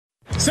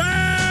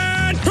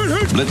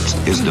Blitz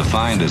is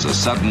defined as a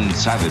sudden,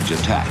 savage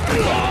attack.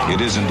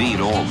 It is indeed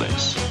all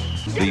this.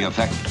 The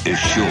effect is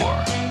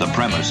sure. The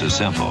premise is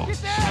simple.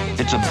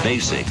 It's a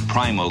basic,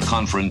 primal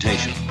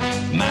confrontation,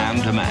 man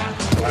to man.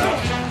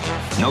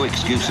 No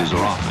excuses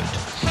are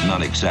offered,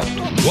 none accepted.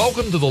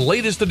 Welcome to the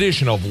latest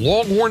edition of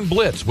Longhorn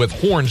Blitz with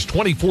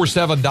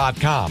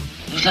horns247.com.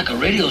 Looks like a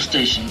radio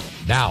station.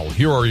 Now,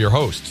 here are your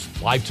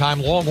hosts, lifetime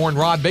Longhorn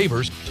Rod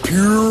Babers,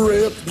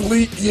 pure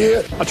athlete,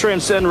 yeah. I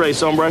transcend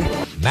race, hombre.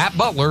 Matt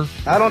Butler.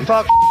 I don't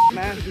talk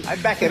man. I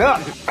back it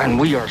up. And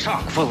we are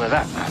chock full of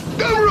that, man.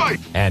 Damn right.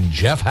 And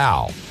Jeff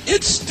Howe.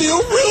 It's still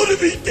real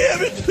to me,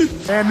 damn it.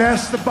 And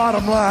that's the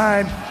bottom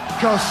line,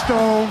 because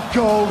Stone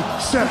Cold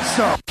said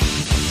so.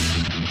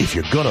 If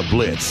you're gonna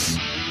blitz,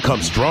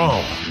 come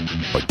strong,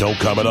 but don't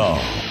come at all.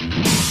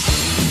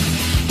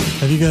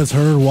 Have you guys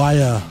heard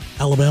why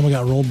Alabama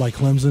got rolled by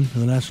Clemson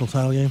in the national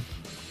title game?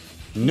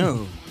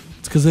 No.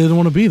 It's because they didn't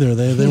want to be there.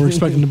 They were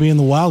expecting to be in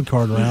the wild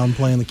card round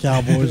playing the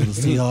Cowboys or the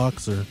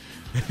Seahawks, or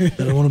they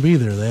didn't want to be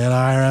there. They had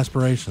higher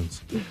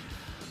aspirations.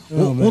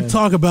 We'll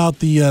talk about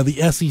the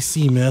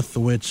SEC myth,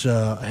 which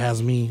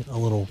has me a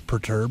little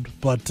perturbed.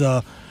 But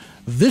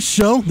this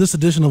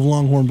edition of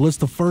Longhorn Blitz,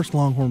 the first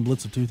Longhorn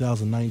Blitz of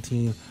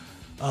 2019,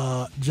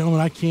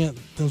 gentlemen,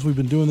 since we've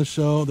been doing this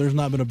show, there's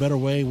not been a better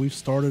way we've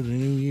started a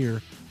new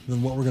year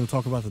than what we're going to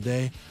talk about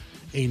today.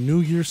 A New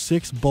Year's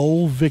Six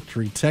bowl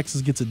victory.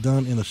 Texas gets it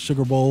done in the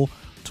Sugar Bowl,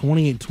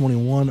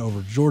 28-21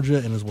 over Georgia,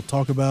 and as we'll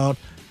talk about,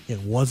 it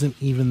wasn't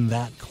even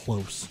that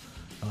close,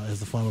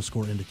 as the final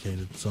score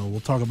indicated. So we'll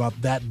talk about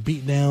that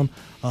beatdown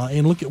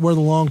and look at where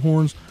the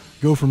Longhorns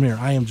go from here.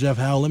 I am Jeff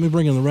Howe. Let me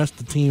bring in the rest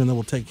of the team, and then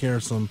we'll take care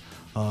of some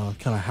kind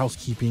of house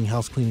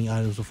cleaning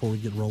items before we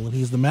get rolling.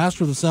 He's the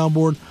master of the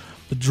soundboard,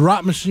 the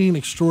drop machine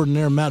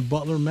extraordinaire, Matt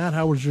Butler. Matt,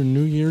 how was your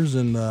New Year's,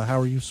 and how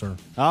are you, sir?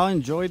 I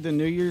enjoyed the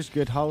New Year's,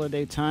 good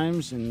holiday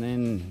times, and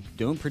then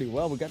doing pretty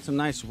well. We got some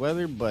nice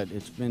weather, but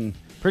it's been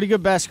pretty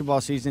good basketball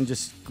season,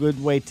 just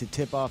good way to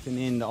tip off and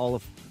end all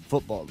of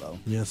football, though.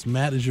 Yes,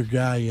 Matt is your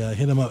guy.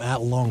 Hit him up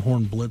at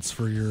Longhorn Blitz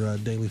for your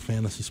daily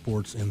fantasy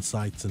sports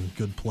insights and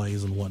good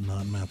plays and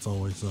whatnot. Matt's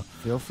always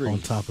feel free on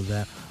top of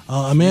that.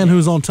 A man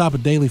who's on top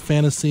of daily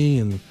fantasy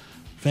and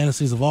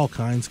fantasies of all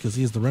kinds, because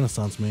he is the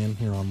Renaissance Man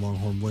here on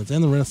Longhorn Blitz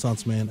and the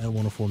Renaissance Man at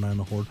 104.9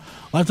 The Horde.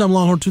 Lifetime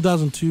Longhorn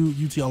 2002,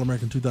 UT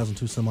All-American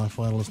 2002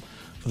 semifinalist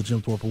for the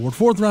Jim Thorpe Award.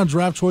 Fourth round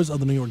draft choice of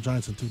the New York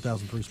Giants in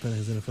 2003,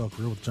 spending his NFL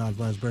career with Giants,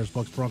 Lions, Bears,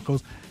 Bucks,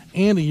 Broncos,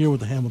 and a year with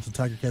the Hamilton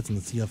Tiger Cats in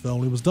the CFL.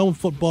 When he was done with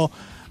football,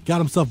 got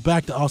himself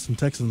back to Austin,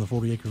 Texas in the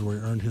 40 acres where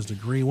he earned his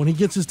degree. When he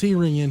gets his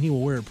T-ring in, he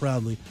will wear it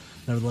proudly.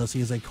 Nevertheless,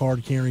 he is a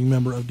card-carrying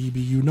member of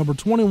DBU, number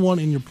 21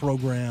 in your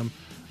program,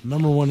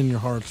 number 1 in your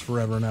hearts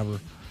forever and ever.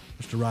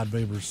 Mr. Rod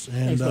Babers.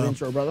 And, thanks for the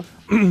intro, brother.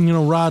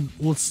 Rod,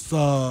 let's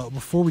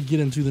before we get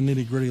into the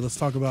nitty-gritty, let's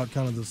talk about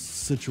kind of the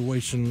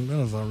situation.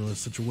 That's not really a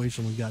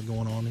situation we got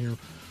going on here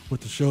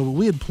with the show, but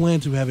we had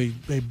planned to have a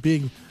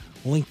big,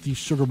 lengthy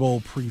Sugar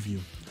Bowl preview.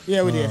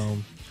 Yeah, we did.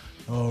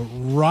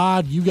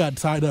 Rod, you got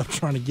tied up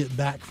trying to get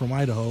back from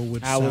Idaho,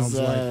 which I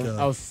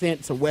was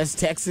sent to West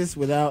Texas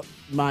without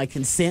my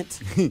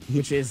consent,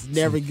 which is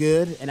never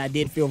good, and I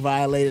did feel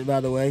violated, by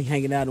the way,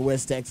 hanging out in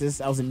West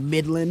Texas. I was in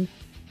Midland.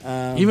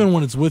 Even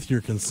when it's with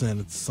your consent,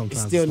 it's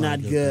sometimes still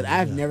not good.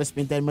 I've never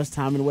spent that much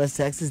time in West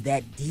Texas,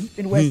 that deep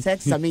in West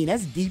Texas. I mean,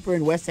 that's deeper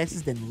in West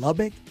Texas than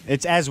Lubbock.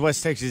 It's as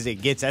West Texas as it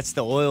gets. That's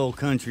the oil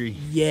country.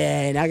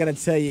 Yeah, and I got to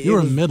tell you. You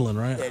were in Midland,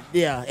 right?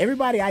 Yeah.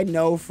 Everybody I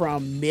know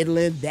from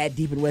Midland, that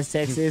deep in West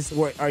Texas,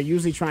 are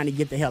usually trying to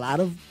get the hell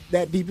out of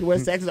that deep in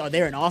West Texas, or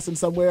they're in Austin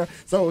somewhere.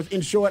 So, in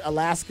short,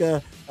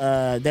 Alaska,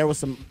 there was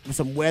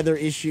some weather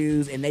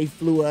issues, and they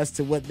flew us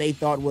to what they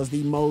thought was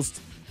the most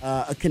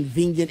a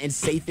convenient and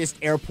safest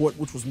airport,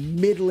 which was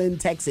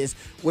Midland, Texas,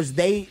 which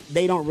they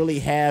don't really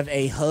have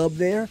a hub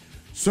there.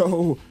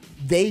 So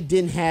they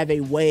didn't have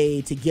a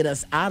way to get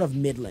us out of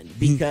Midland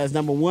because,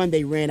 number one,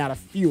 they ran out of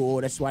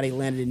fuel. That's why they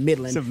landed in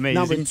Midland. It's amazing.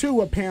 Number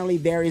two, apparently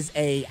there is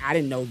I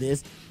didn't know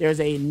this,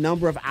 there's a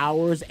number of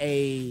hours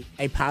a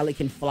pilot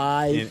can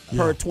fly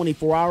per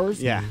 24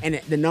 hours. Yeah. And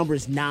the number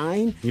is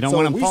 9. You don't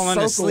want them falling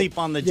asleep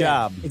on the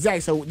job.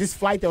 Exactly. So this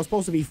flight that was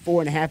supposed to be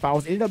 4.5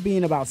 hours ended up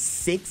being about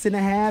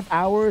 6.5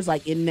 hours,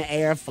 like in the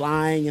air,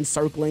 flying and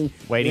circling.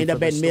 Waiting ended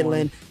for up the at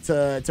Midland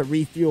to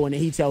refuel, and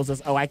then he tells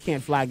us, I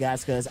can't fly,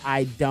 guys, because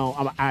I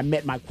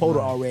met my quota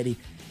already.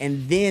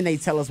 And then they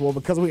tell us, well,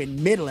 because we're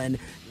in Midland,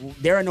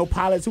 there are no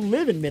pilots who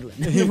live in Midland.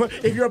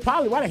 If you're a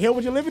pilot, why the hell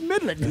would you live in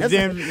Midland?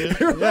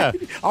 Right?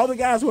 All the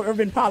guys who have ever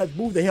been pilots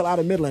moved the hell out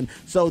of Midland.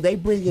 So they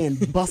bring in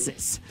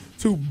buses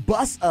to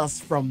bus us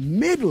from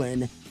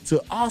Midland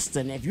to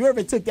Austin. If you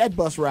ever took that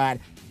bus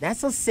ride,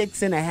 That's a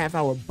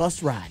 6.5-hour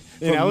bus ride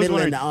from I was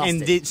Midland wondering,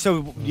 to Austin.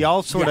 so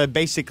y'all sort of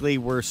basically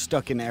were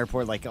stuck in the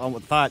airport, like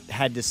thought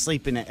had to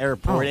sleep in the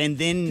airport, and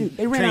then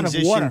they ran out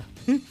of water.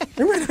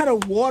 They ran out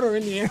of water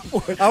in the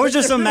airport. I was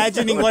just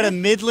imagining what a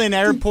Midland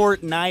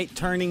airport night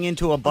turning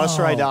into a bus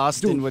ride to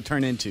Austin would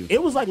turn into.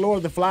 It was like Lord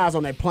of the Flies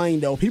on that plane,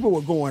 though. People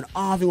were going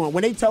off.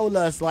 When they told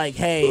us, like,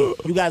 hey,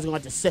 you guys are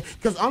going to have to sit.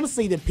 Because,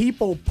 honestly, the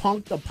people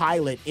punked the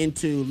pilot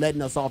into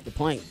letting us off the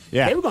plane.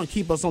 Yeah. They were going to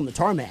keep us on the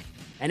tarmac.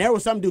 And there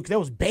was some dude, because there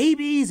was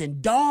babies and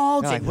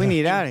dogs. Like, we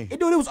need out of here. Dude,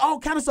 there was all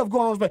kind of stuff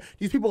going on. But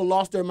these people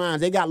lost their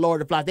minds. They got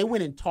Lord of the Flies. They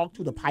went and talked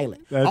to the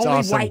pilot. That's Only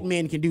awesome. white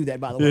men can do that,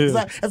 by the way.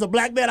 Yeah. As a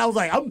black man, I was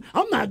like, I'm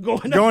not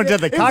going up Going there.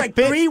 to the It was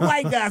cockpit? like 3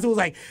 white guys who was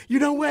like, you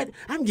know what?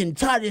 I'm getting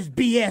tired of this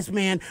BS,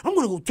 man. I'm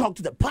going to go talk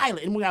to the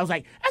pilot. And I was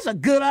like, that's a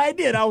good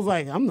idea. And I was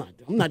like, I'm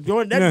not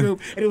joining that group.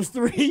 And it was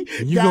 3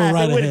 guys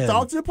that went and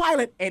talked to the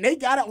pilot. And they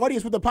got an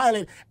audience with the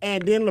pilot.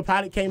 And then the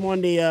pilot came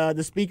on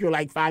the speaker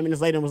like 5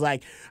 minutes later and was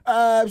like,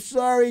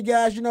 sorry,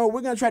 guys,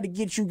 we're going to try to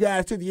get you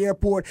guys to the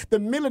airport. The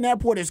Midland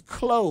airport is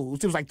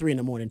closed. It was like 3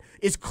 a.m.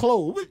 It's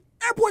closed.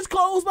 Airport's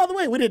closed, by the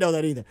way. We didn't know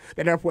that either.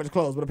 That airport's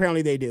closed, but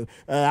apparently they do.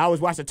 I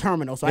always watch the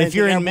terminal, so I if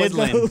you're in airport's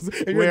Midland,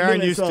 closed. we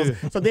aren't used to.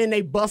 So then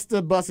they bust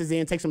the buses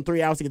in. Takes them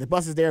 3 hours to get the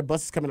buses there.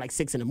 Buses coming like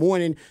 6 a.m.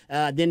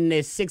 Then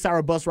there's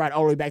 6-hour bus ride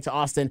all the way back to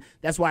Austin.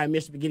 That's why I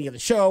missed the beginning of the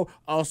show.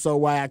 Also,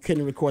 why I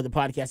couldn't record the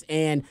podcast.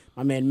 And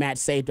my man Matt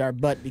saved our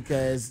butt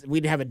because we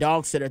didn't have a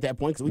dog sitter at that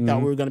point because we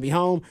thought we were going to be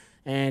home.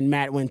 And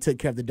Matt went and took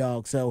care of the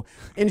dog. So,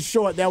 in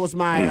short, that was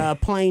my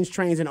planes,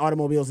 trains, and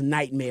automobiles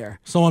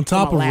nightmare. So on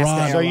top of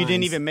Rod, so you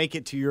didn't even make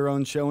it to your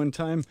own show in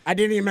time? I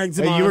didn't even make it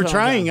to my You were own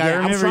trying. show. I Yeah,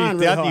 remember trying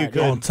you really thought you hard.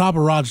 could. on top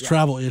of Rod's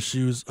travel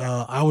issues,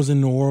 I was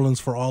in New Orleans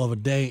for all of a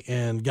day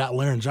and got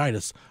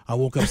laryngitis. I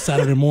woke up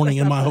Saturday morning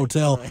in my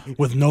hotel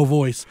with no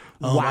voice.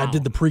 I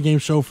did the pregame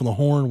show for the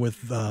Horn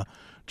with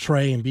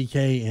Trey and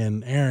BK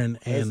and Aaron,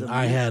 and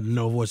I had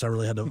no voice. I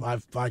really had to.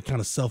 I kind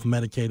of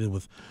self-medicated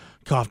with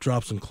cough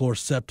drops and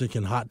Chloraseptic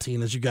and hot tea.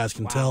 And as you guys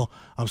can tell,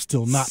 I'm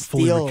still not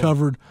fully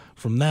recovered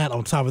from that.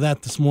 On top of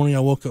that, this morning I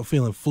woke up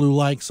feeling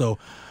flu-like. So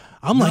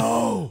I'm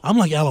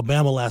like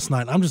Alabama last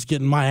night. I'm just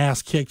getting my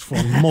ass kicked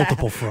from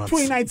multiple fronts.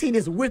 2019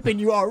 is whipping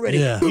you already.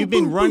 Yeah. You've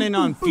been running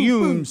on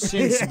fumes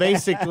since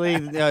basically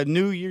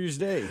New Year's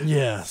Day.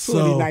 Yeah, so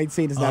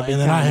 2019 is not. and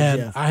then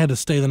I had to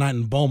stay the night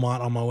in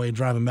Beaumont on my way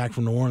driving back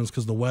from New Orleans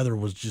because the weather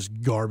was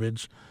just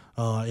garbage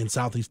in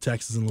Southeast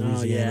Texas and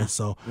Louisiana.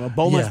 So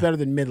Beaumont's better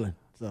than Midland.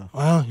 So.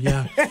 Well,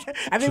 yeah.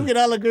 I think we can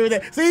all agree with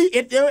that. See,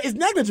 it's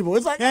negligible.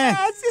 It's like,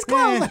 it's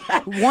close.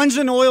 One's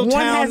an oil town.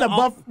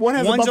 One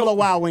has a Buffalo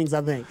Wild Wings,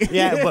 I think.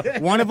 Yeah,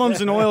 but one of them's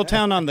an oil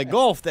town on the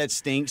Gulf that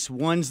stinks.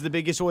 One's the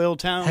biggest oil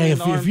town in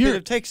the armpit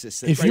of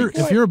Texas. If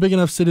you're a big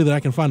enough city that I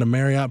can find a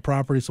Marriott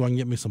property so I can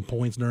get me some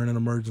points during an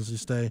emergency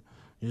stay,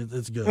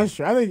 it's good. That's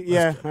true. I think,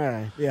 all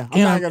right, yeah. I'm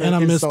not and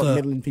going to insult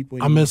Midland people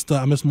anymore.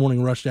 I missed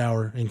morning rush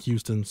hour in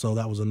Houston, so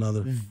that was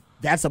another.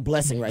 That's a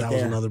blessing right there. That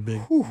was another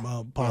big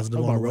positive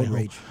on the way home.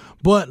 Rage.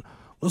 But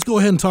let's go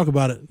ahead and talk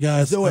about it,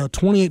 guys.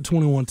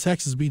 28-21,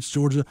 Texas beats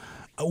Georgia.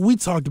 We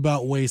talked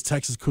about ways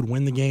Texas could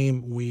win the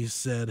game. We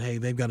said, hey,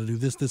 they've got to do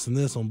this, this, and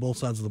this on both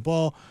sides of the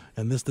ball,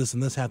 and this,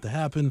 and this have to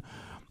happen.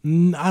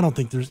 I don't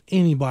think there's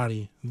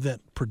anybody that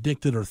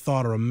predicted or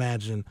thought or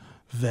imagined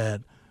that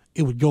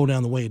it would go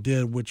down the way it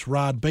did, which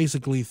Rod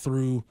basically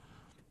through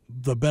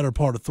the better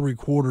part of 3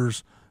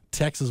 quarters,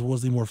 Texas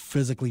was the more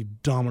physically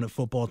dominant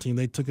football team.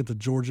 They took it to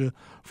Georgia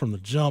from the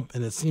jump,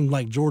 and it seemed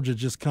like Georgia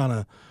just kind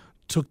of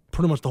took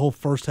pretty much the whole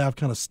first half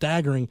kind of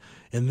staggering.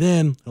 And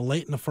then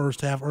late in the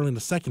first half, early in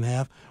the second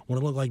half, when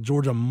it looked like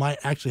Georgia might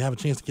actually have a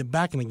chance to get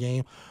back in the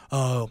game,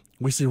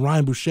 we see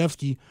Ryan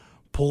Bushevsky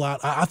pull out.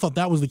 I thought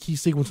that was the key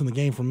sequence in the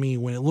game for me.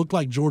 When it looked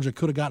like Georgia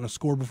could have gotten a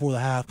score before the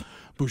half,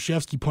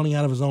 Bushevsky punting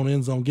out of his own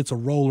end zone, gets a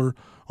roller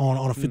on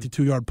a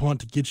 52-yard punt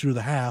to get you to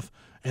the half.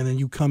 And then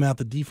you come out,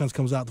 the defense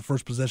comes out the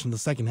first possession of the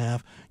second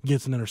half,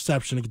 gets an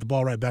interception to get the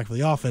ball right back for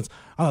the offense.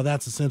 I thought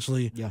that's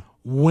essentially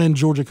when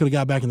Georgia could have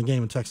got back in the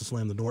game and Texas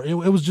slammed the door. It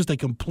was just a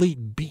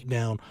complete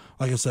beatdown,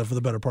 like I said, for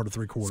the better part of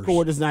 3 quarters.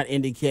 Score does not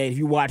indicate. If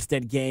you watch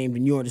that game,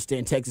 then you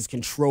understand Texas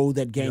controlled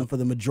that game for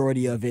the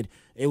majority of it.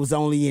 It was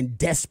only in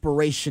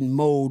desperation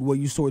mode where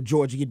you saw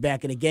Georgia get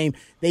back in the game.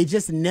 They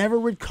just never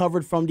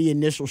recovered from the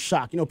initial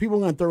shock. People are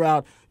going to throw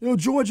out,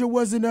 Georgia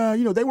wasn't,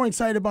 they weren't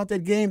excited about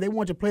that game. They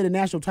wanted to play the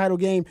national title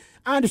game.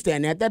 I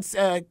understand that. That's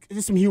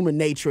there's some human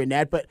nature in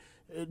that, but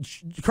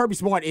Kirby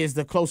Smart is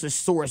the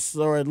closest source,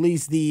 or at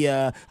least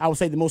I would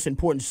say the most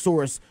important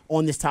source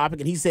on this topic.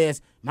 And he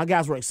says, my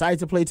guys were excited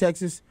to play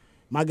Texas.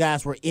 My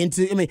guys were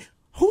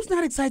who's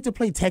not excited to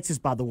play Texas,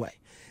 by the way?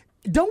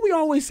 Don't we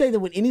always say that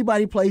when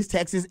anybody plays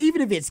Texas,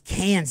 even if it's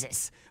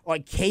Kansas or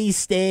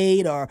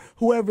K-State or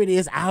whoever it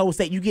is, Iowa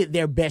State, you get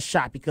their best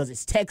shot because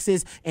it's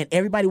Texas, and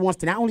everybody wants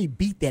to not only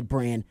beat that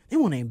brand, they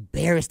want to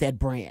embarrass that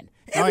brand.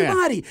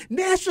 Everybody,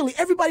 nationally,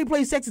 everybody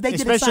plays Texas. They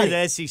get excited.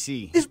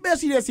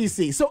 Especially the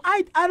SEC. So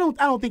I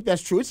don't think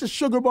that's true. It's a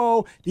Sugar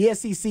Bowl. The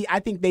SEC, I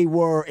think they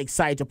were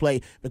excited to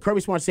play. But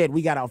Kirby Smart said,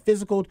 we got out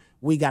physical,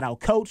 we got out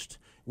coached,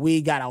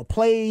 we got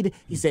outplayed.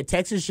 He said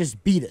Texas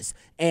just beat us.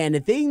 And the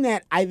thing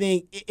that I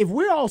think, if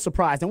we're all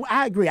surprised, and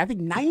I agree, I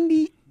think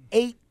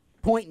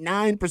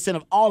 98.9%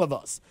 of all of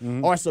us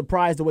are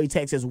surprised the way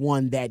Texas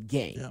won that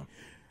game. Yeah.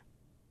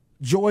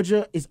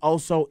 Georgia is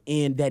also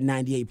in that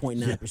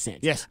 98.9%.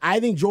 Yes.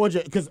 I think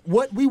Georgia, because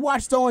what we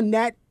watched on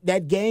that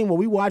game, what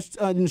we watched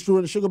in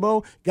the Sugar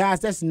Bowl, guys,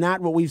 that's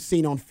not what we've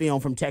seen on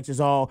film from Texas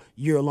all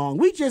year long.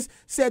 We just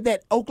said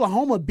that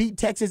Oklahoma beat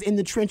Texas in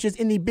the trenches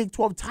in the Big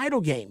 12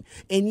 title game.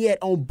 And yet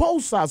on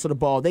both sides of the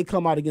ball, they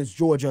come out against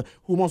Georgia,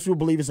 who most people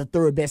believe is the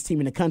third best team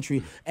in the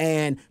country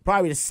and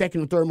probably the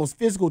second or third most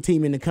physical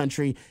team in the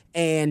country.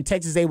 And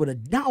Texas is able to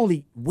not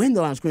only win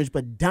the line of scrimmage,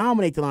 but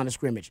dominate the line of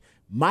scrimmage.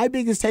 My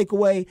biggest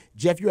takeaway,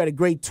 Jeff, you had a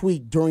great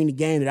tweet during the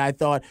game that I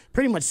thought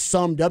pretty much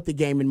summed up the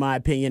game, in my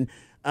opinion.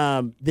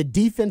 The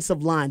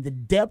defensive line, the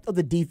depth of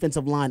the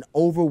defensive line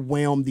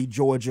overwhelmed the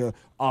Georgia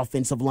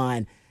offensive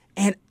line.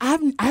 And I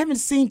haven't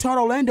seen Todd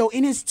Orlando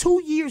in his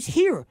 2 years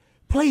here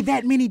play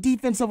that many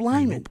defensive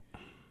linemen.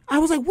 I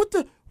was like, what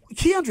the?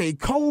 Keandre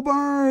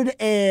Coburn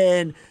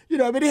and,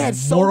 they had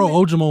so Moro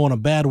many. Ojimo on a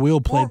bad wheel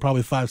played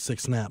probably 5-6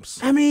 snaps.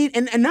 I mean,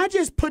 and not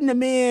just putting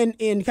them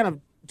in kind of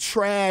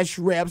trash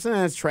reps,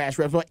 not trash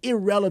reps, but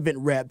irrelevant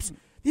reps.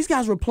 These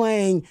guys were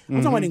playing, I'm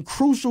talking about in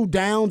crucial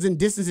downs and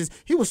distances.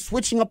 He was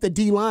switching up the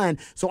D-line.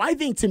 So I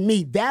think, to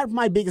me, that's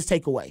my biggest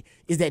takeaway,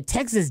 is that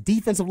Texas'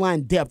 defensive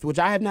line depth, which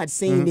I have not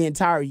seen the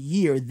entire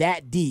year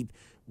that deep,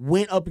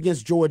 went up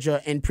against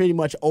Georgia and pretty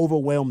much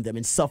overwhelmed them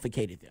and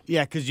suffocated them.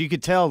 Yeah, because you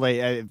could tell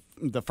the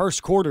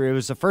first quarter, it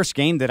was the first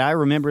game that I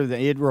remember that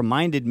it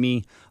reminded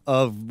me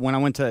of when I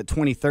went to that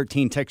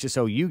 2013 Texas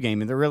OU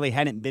game, and there really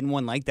hadn't been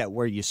one like that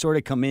where you sort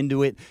of come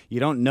into it, you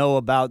don't know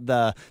about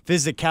the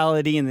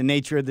physicality and the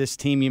nature of this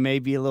team. You may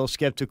be a little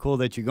skeptical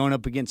that you're going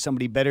up against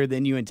somebody better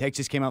than you, and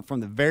Texas came out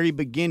from the very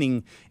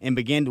beginning and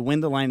began to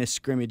win the line of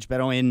scrimmage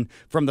battle. And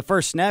from the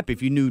first snap,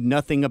 if you knew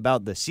nothing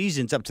about the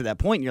seasons up to that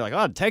point, you're like,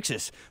 oh,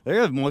 Texas,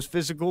 they're the most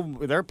physical,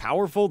 they're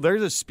powerful, they're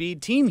the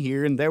speed team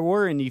here, and there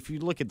were. And if you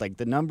look at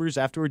the numbers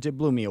afterwards, it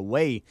blew me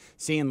away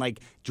seeing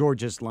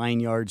Georgia's line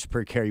yards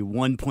per carry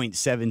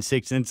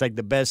 1.76, and it's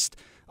the best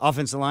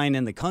offensive line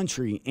in the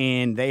country,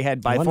 and they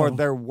had by far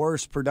their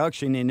worst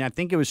production. And I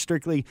think it was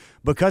strictly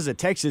because of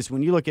Texas.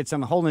 When you look at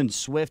some Holden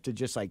Swift to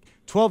just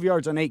 12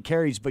 yards on 8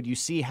 carries, but you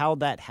see how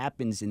that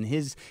happens in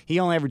he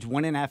only averaged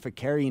 1.5 a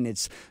carry, and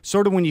it's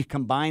sort of when you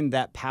combine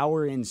that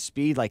power and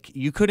speed,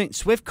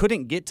 Swift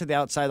couldn't get to the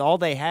outside. All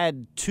they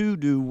had to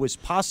do was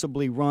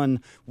possibly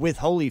run with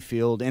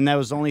Holyfield, and that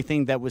was the only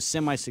thing that was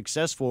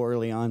semi-successful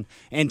early on.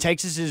 And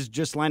Texas's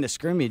just line of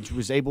scrimmage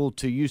was able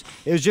to use.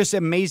 It was just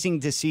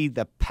amazing to see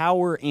the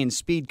power and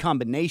speed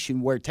combination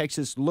where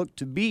Texas looked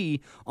to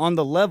be on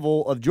the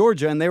level of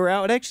Georgia, and they were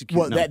out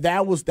executing. Well,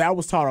 that was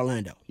Todd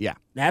Orlando. Yeah.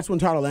 That's when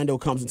Todd Orlando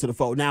comes into the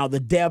fold. Now, the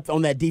depth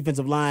on that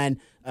defensive line,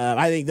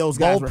 I think those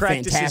guys were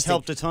fantastic. Practices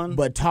helped a ton.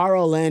 But Todd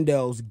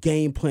Orlando's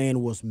game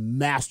plan was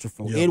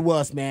masterful. Yeah. It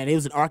was, man. It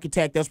was an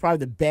architect. That's probably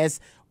the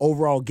best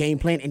overall game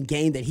plan and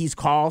game that he's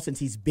called since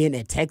he's been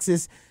at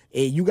Texas.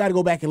 You got to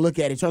go back and look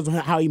at it in terms of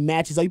how he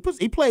matches.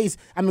 He plays,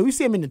 we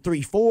see him in the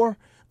 3-4.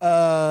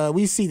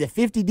 We see the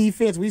 50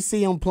 defense. We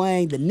see him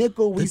playing the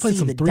nickel. We see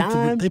the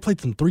dime. They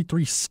played some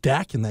 3-3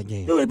 stack in that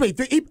game. Dude, they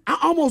played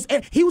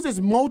he was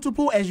as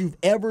multiple as you've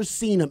ever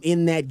seen him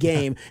in that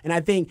game. And I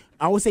think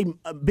I would say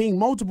being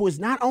multiple is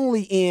not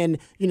only in,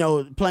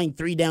 playing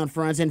 3 down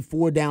fronts and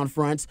 4 down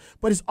fronts,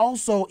 but it's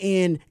also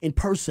in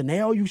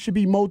personnel. You should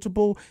be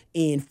multiple.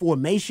 In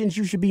formations,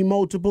 you should be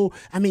multiple.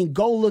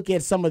 Go look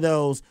at some of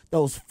those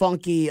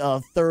funky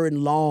third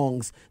and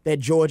longs that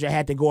Georgia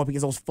had to go up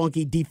against, those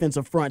funky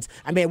defensive fronts.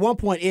 At one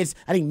point,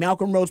 I think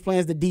Malcolm Roach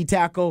playing as the D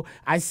tackle.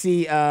 I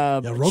see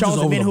Roach is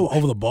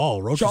over the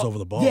ball. Roach is over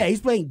the ball. Yeah,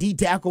 he's playing D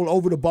tackle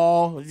over the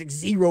ball. It's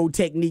zero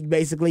technique,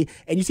 basically.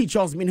 And you see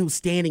Charles Minhu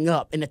standing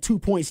up in a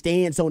 2-point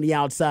stance on the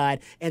outside.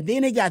 And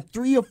then they got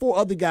 3 or 4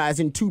 other guys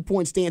in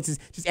 2-point stances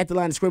just at the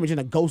line of scrimmage in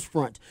a ghost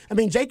front.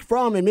 Jake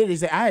Fromm admitted, he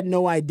said, I had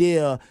no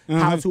idea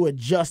how to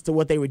adjust to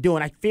what they were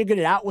doing. I figured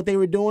it out what they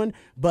were doing,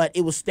 but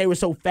they were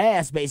so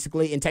fast,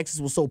 basically, and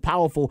Texas was so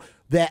powerful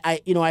that I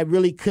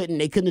really couldn't.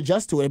 They couldn't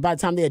adjust to it. And by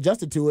the time they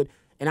adjusted to it,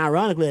 and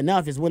ironically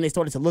enough, is when they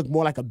started to look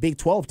more like a Big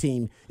 12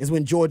 team. Is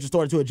when Georgia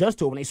started to adjust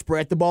to it. When they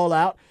spread the ball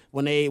out,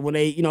 when they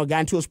got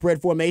into a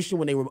spread formation,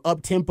 when they were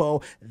up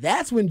tempo.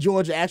 That's when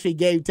Georgia actually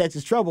gave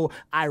Texas trouble.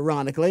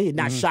 Ironically,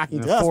 not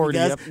shocking to us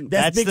because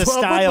that's Big 12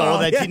 style football.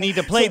 that you need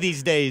to play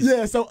these days.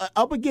 Yeah. So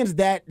up against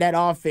that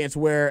offense,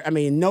 where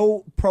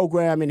no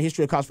program in the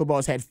history of college football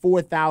has had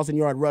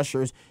 4,000-yard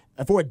rushers.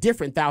 4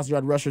 different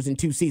 1,000-yard rushers in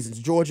 2 seasons.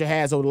 Georgia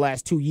has over the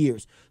last 2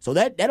 years. So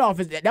that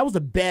offense, that was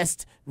the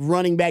best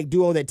running back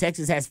duo that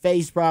Texas has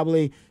faced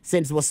probably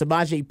since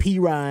Samaje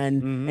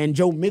Perine and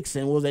Joe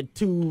Mixon was at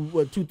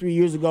 2-3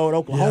 years ago at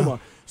Oklahoma. Yeah.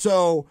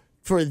 So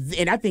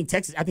and I think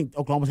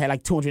Oklahoma had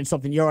like 200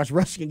 something yards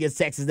rushing against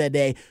Texas that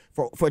day.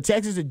 For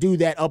Texas to do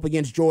that up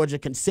against Georgia,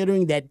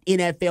 considering that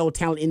NFL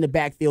talent in the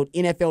backfield,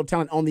 NFL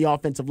talent on the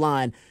offensive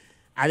line,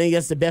 I think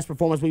that's the best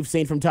performance we've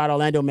seen from Todd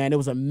Orlando, man. It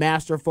was a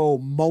masterful,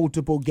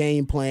 multiple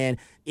game plan.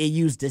 It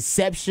used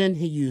deception.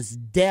 He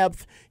used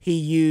depth. He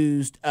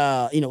used,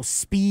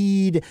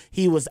 speed.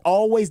 He was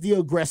always the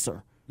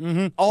aggressor.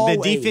 The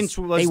defense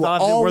was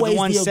the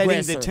one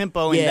setting the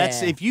tempo, and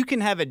that's if you can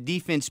have a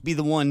defense be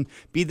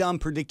the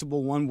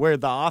unpredictable one, where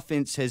the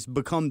offense has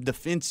become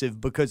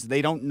defensive because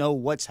they don't know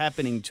what's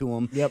happening to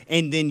them,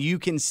 and then you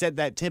can set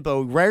that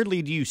tempo.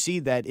 Rarely do you see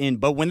that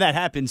but when that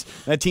happens,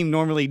 that team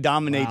normally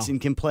dominates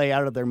and can play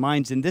out of their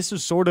minds. And this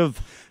is sort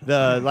of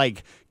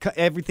the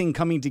everything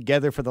coming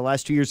together for the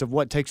last 2 years of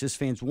what Texas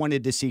fans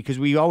wanted to see, because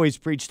we always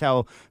preached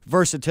how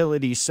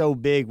versatility is so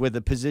big with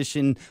the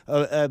position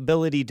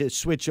ability to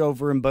switch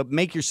over but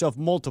make yourself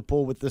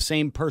multiple with the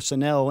same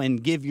personnel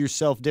and give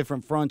yourself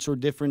different fronts or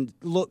different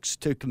looks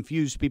to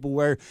confuse people,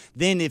 where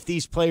then if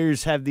these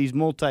players have these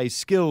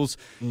multi-skills,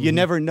 you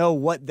never know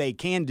what they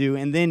can do.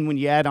 And then when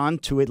you add on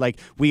to it, like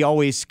we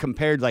always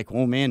compared, like,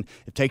 oh man,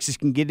 if Texas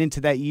can get into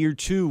that year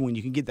 2 when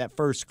you can get that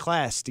first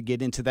class to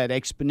get into that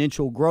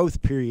exponential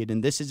growth period,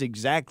 and this is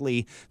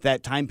exactly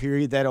that time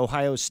period that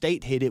Ohio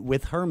State hit it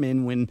with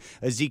Herman when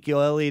Ezekiel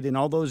Elliott and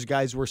all those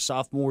guys were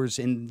sophomores,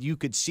 and you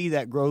could see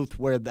that growth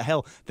where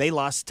they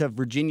lost to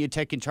Virginia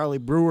Tech and Charlie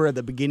Brewer at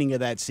the beginning of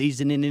that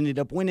season and ended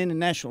up winning a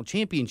national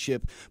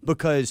championship,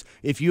 because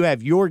if you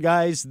have your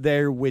guys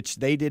there, which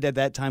they did at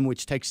that time,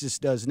 which Texas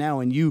does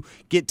now, and you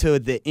get to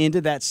the end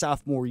of that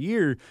sophomore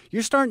year,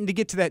 you're starting to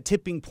get to that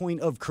tipping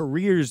point of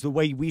careers the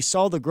way we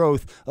saw the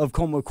growth of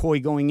Colt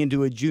McCoy going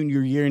into a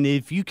junior year. And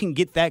if you can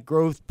get that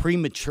growth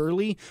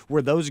prematurely,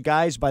 where those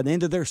guys by the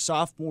end of their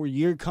sophomore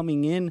year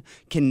coming in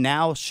can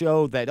now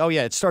show that, oh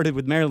yeah, it started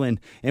with Maryland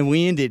and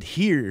we ended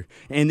here,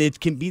 and it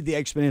can be the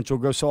exponential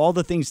growth. So all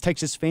the things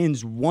Texas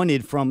fans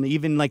wanted from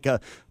even like a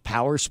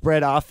power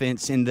spread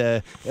offense and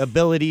the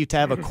ability to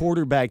have a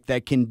quarterback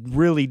that can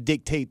really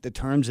dictate the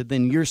terms, and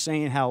then you're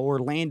saying how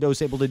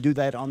Orlando's able to do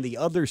that on the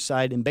other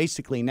side, and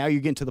basically now you're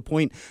getting to the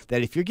point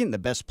that if you're getting the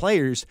best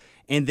players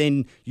and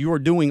then you're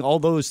doing all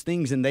those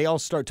things and they all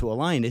start to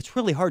align, it's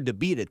really hard to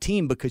beat a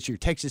team because you're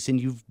Texas and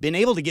you've been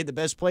able to get the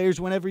best players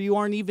whenever you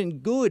aren't even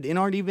good and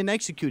aren't even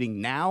executing.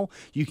 Now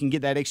you can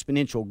get that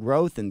exponential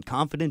growth and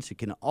confidence. It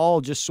can all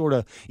just sort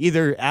of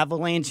either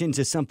avalanche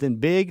into something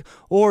big,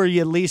 or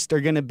you at least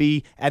are going to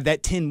be at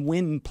that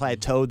 10-win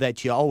plateau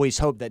that you always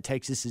hope that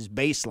Texas's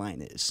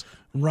baseline is.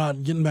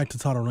 Rod, getting back to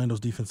Todd Orlando's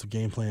defensive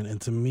game plan,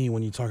 and to me,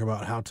 when you talk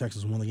about how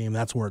Texas won the game,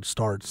 that's where it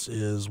starts,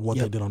 is what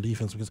they did on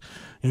defense. Because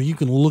you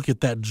can look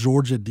at that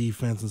Georgia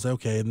defense and say,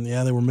 okay,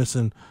 yeah, they were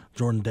missing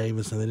Jordan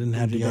Davis, and they didn't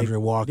have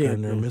DeAndre Walker,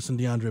 and they're missing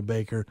DeAndre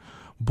Baker.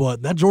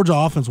 But that Georgia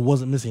offense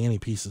wasn't missing any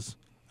pieces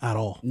at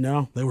all.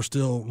 No. They were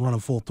still running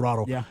full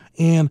throttle. Yeah.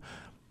 And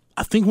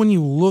I think when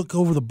you look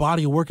over the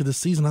body of work of this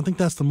season, I think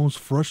that's the most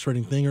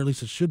frustrating thing, or at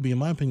least it should be, in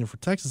my opinion, for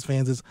Texas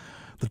fans, is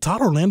the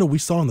Todd Orlando we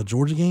saw in the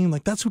Georgia game.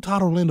 Like, that's who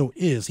Todd Orlando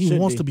is. He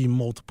wants to be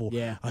multiple.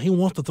 Yeah. He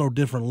wants to throw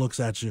different looks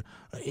at you.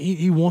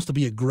 He wants to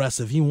be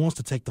aggressive. He wants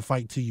to take the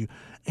fight to you.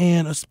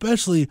 And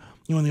especially,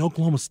 in the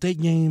Oklahoma State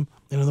game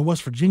and in the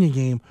West Virginia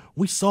game,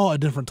 we saw a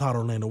different Todd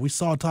Orlando. We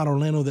saw a Todd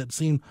Orlando that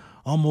seemed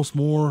almost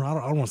more, I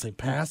don't want to say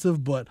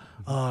passive, but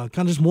kind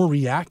of just more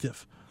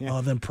reactive.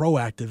 Than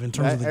proactive in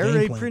terms of the game plan.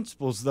 Air raid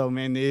principles, though,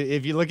 man.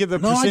 If you look at the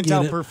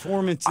percentile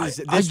performances,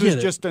 this was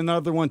just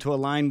another one to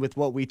align with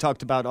what we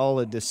talked about all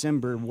of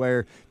December,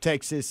 where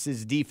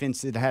Texas's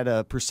defense had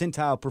a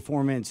percentile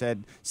performance at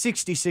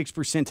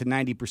 66% to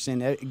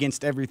 90%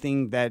 against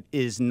everything that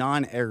is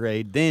non-air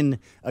raid. Then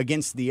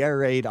against the air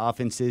raid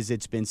offenses,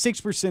 it's been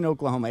 6%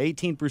 Oklahoma,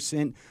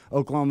 18%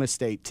 Oklahoma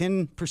State,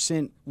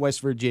 10%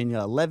 West Virginia,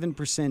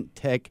 11%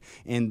 Tech,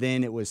 and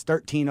then it was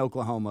 13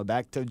 Oklahoma.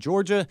 Back to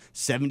Georgia,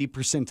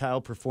 70%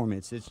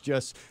 performance. It's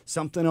just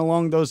something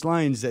along those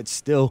lines that's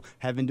still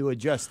having to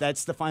adjust.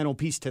 That's the final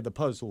piece to the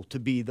puzzle, to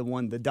be the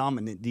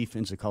dominant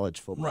defense of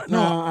college football. Right.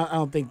 No, I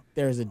don't think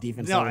there's a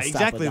defense. No,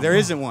 exactly. There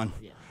isn't one.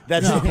 Yeah.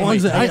 That's the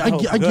point. I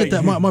get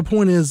that. My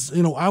point is,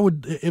 I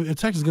would, if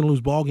Texas is going to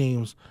lose ball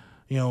games,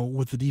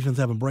 with the defense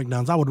having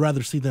breakdowns, I would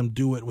rather see them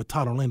do it with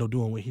Todd Orlando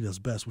doing what he does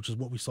best, which is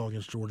what we saw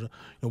against Georgia,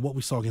 what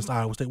we saw against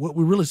Iowa State, what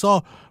we really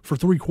saw for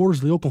 3 quarters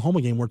of the Oklahoma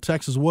game, where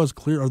Texas was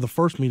clear, or the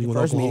first meeting with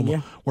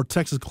Oklahoma, where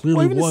Texas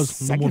clearly was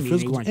the more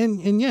physical.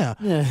 And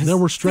there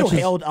were stretches. Still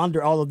held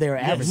under all of their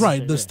averages.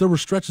 Right. There were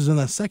stretches in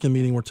that second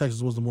meeting where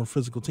Texas was the more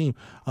physical team.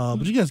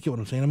 But you guys get what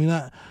I'm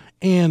saying.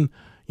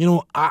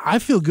 I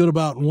feel good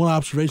about one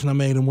observation I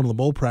made in one of the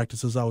bowl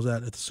practices I was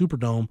at the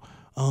Superdome.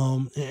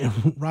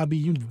 And Robbie,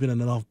 you've been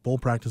in enough bowl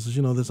practices,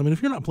 you know this.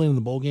 If you're not playing in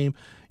the bowl game,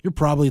 you're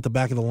probably at the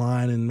back of the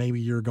line, and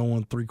maybe you're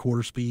going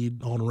 3/4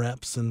 speed on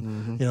reps,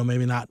 and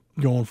maybe not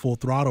going full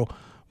throttle.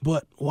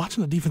 But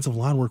watching the defensive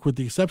line work, with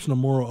the exception of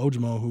Moro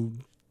Ojimo, who,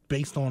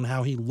 based on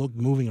how he looked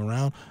moving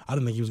around, I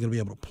didn't think he was going to be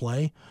able to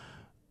play.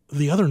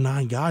 The other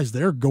 9 guys,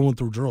 they're going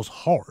through drills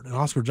hard, and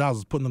Oscar Giles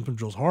is putting them through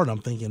drills hard.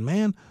 I'm thinking,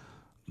 man,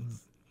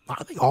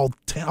 I think all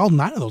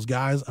 9 of those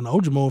guys, and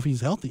Ojimo, if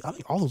he's healthy, I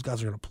think all those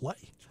guys are going to play.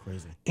 It's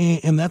crazy.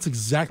 And that's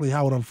exactly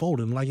how it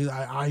unfolded. And like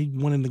I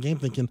went in the game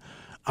thinking,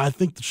 I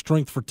think the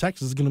strength for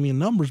Texas is going to be in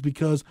numbers,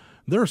 because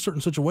there are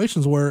certain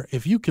situations where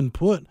if you can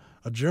put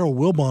a Gerald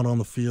Wilbon on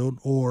the field,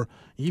 or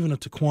even a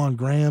Taquan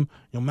Graham,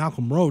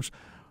 Malcolm Roach,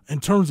 in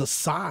terms of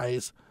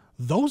size,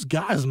 those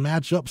guys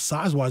match up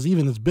size-wise,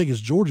 even as big as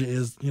Georgia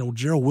is.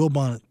 Gerald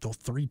Wilbon at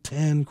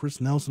 310,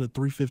 Chris Nelson at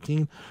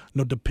 315.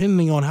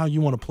 Depending on how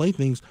you want to play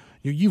things,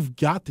 you've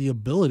got the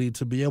ability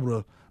to be able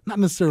to not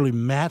necessarily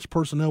match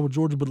personnel with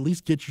Georgia, but at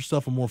least get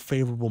yourself a more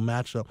favorable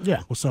matchup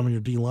with some of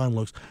your D-line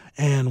looks.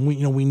 And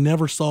we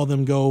never saw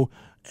them go,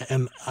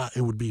 and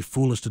it would be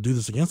foolish to do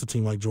this against a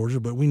team like Georgia,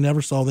 but we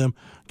never saw them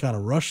kind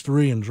of rush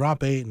 3 and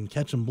drop 8 and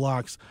catching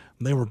blocks.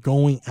 They were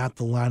going at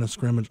the line of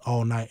scrimmage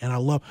all night. And I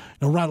love,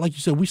 right, like you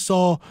said, we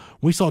saw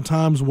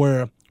times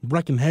where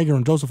Breckenhager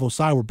and Joseph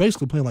Osai were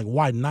basically playing like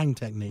wide 9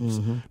 techniques.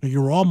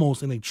 You were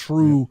almost in a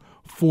true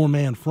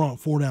 4-man front,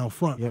 4-down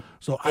front. Yep.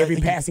 So every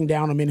passing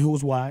down, who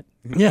was wide.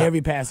 Yeah. Every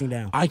passing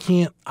down. I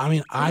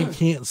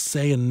can't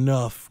say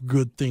enough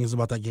good things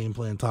about that game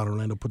plan Todd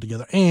Orlando put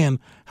together and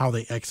how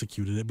they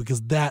executed it,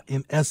 because that,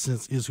 in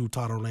essence, is who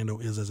Todd Orlando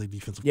is as a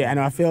defensive player. Yeah, and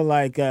I feel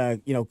like,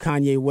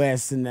 Kanye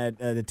West in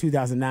the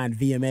 2009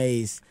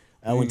 VMAs,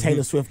 when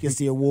Taylor Swift gets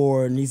the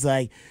award, and he's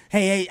like,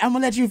 hey, I'm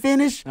going to let you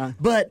finish,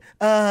 but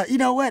you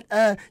know what?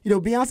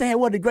 Beyonce had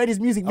one of the greatest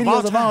music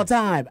videos of all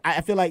time.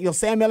 I feel like,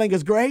 Sam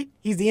Ellinger's great.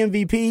 He's the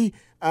MVP.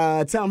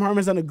 Tom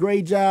Herman's done a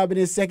great job in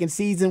his second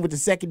season with the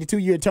second to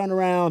 2-year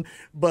turnaround,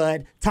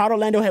 but Todd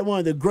Orlando had one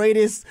of the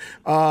greatest,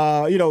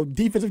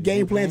 defensive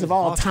game plans of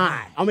all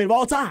time. Of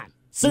all time.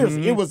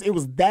 Seriously, it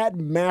was that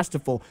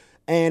masterful.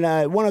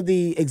 And one of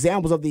the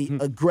examples of the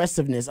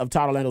aggressiveness of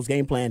Todd Orlando's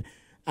game plan,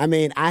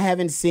 I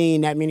haven't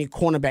seen that many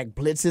cornerback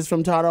blitzes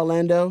from Todd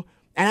Orlando.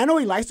 And I know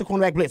he likes the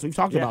cornerback blitz. We've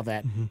talked about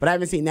that. But I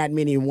haven't seen that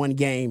many in one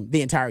game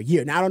the entire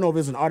year. Now, I don't know if it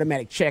was an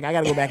automatic check. I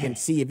got to go back and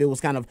see if it was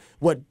kind of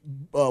what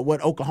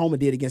Oklahoma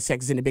did against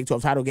Texas in the Big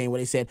 12 title game,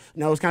 where they said,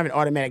 no, it was kind of an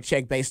automatic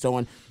check based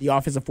on the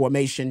offensive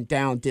formation,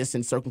 down,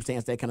 distance,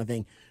 circumstance, that kind of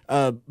thing.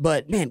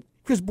 But, man,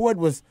 Chris Boyd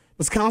was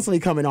constantly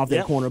coming off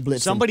that corner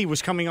blitz. Somebody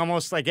was coming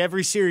almost like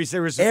every series.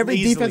 There was every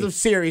defensive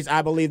series,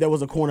 I believe there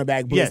was a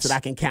cornerback blitz that I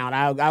can count.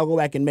 I'll go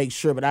back and make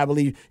sure, but I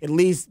believe at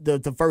least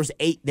the first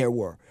 8 there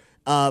were.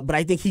 But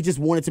I think he just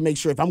wanted to make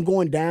sure if I'm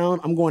going down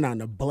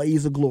in a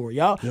blaze of glory,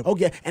 y'all. Yep.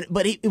 Okay,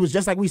 but it was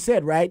just like we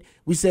said, right?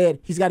 We said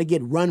he's got to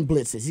get run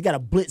blitzes. He's got to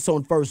blitz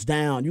on first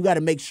down. You got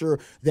to make sure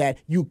that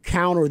you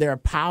counter their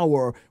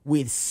power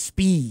with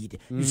speed.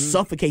 You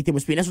suffocate them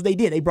with speed. That's what they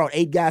did. They brought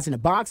 8 guys in the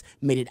box,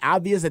 made it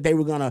obvious that they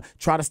were going to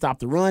try to stop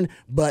the run,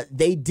 but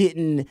they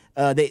didn't.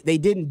 They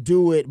didn't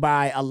do it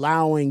by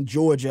allowing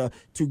Georgia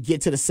to get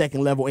to the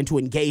second level and to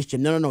engage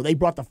them. No. They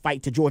brought the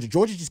fight to Georgia.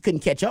 Georgia just couldn't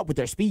catch up with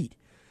their speed.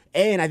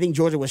 And I think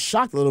Georgia was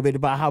shocked a little bit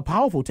about how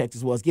powerful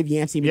Texas was. Give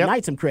Yancey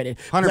McKnight some credit.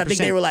 100%. I think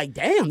they were like,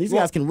 damn, these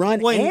guys can run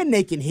and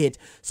they can hit.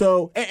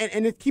 So,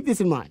 and keep this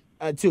in mind,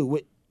 too.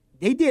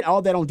 They did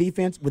all that on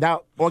defense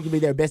without arguably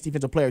their best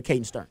defensive player,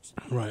 Caden Stearns.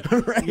 Right.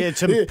 Right? Yeah,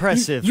 it's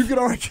impressive. You could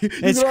argue.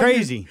 It's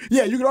crazy.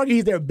 Yeah, you could argue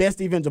he's their best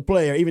defensive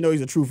player, even though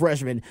he's a true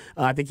freshman.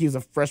 I think he was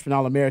a freshman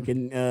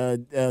All-American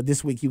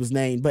this week he was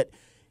named. But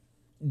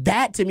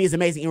that, to me, is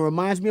amazing. It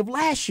reminds me of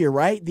last year,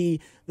 right?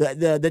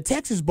 The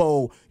Texas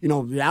Bowl,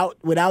 without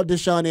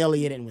Deshaun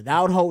Elliott and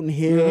without Holton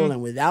Hill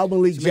and without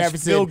Malik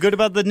Jefferson. Feel good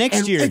about the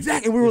next year.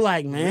 Exactly. We were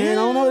like, man, I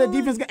don't know that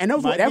defense. And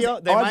that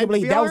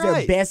was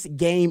their best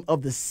game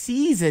of the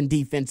season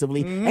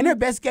defensively. And their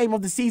best game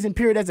of the season,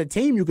 period, as a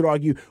team, you could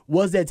argue,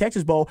 was that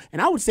Texas Bowl.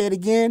 And I would say it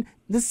again,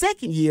 the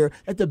second year,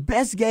 that the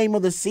best game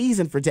of the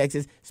season for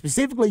Texas,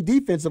 specifically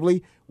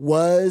defensively,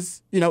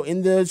 was,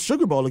 in the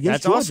Sugar Bowl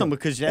against Georgia. That's awesome,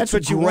 because that's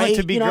what you want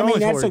to be going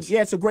towards.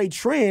 It's a great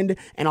trend,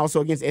 and also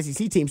against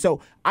SEC teams.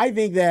 So I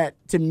think that,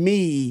 to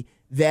me,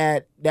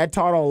 that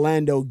Todd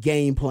Orlando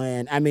game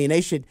plan, they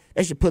should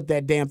put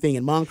that damn thing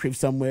in Moncrief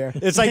somewhere.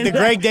 It's like the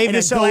Greg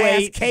Davis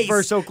 08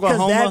 versus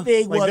Oklahoma. That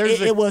thing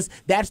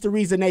that's the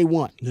reason they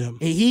won. Yeah.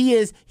 He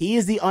is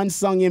the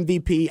unsung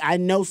MVP. I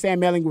know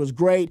Sam Ellinger was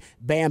great.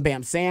 Bam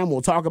Bam Sam,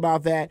 we'll talk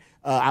about that.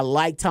 I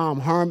like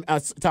Tom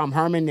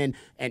Herman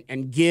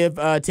and give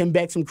Tim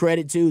Beck some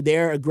credit too.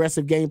 Their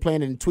aggressive game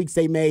plan and tweaks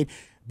they made.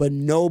 But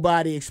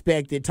nobody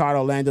expected Todd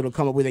Orlando to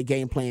come up with a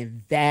game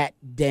plan that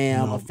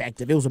damn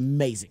effective. It was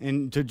amazing.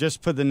 And to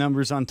just put the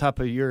numbers on top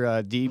of your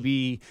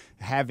DB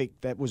havoc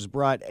that was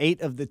brought,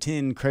 8 of the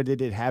 10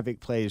 credited havoc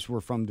plays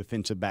were from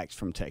defensive backs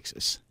from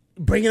Texas.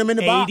 Bringing them in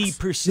the box.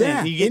 80%.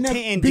 Yeah. You get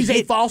 10.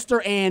 B.J.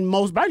 Foster and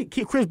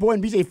Chris Boyd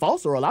and B.J.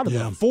 Foster, a lot of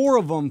them. 4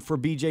 of them for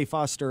B.J.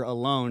 Foster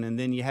alone, and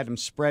then you had them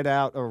spread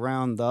out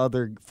around the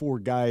other 4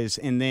 guys.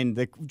 And then,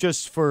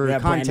 just for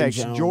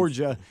context,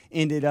 Georgia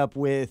ended up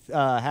with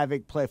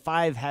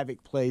 5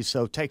 havoc plays,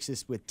 so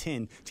Texas with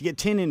 10. To get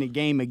 10 in a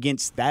game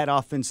against that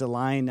offensive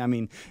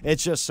line,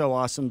 it's just so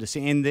awesome to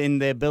see. And then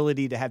the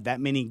ability to have that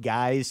many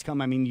guys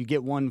come. You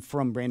get 1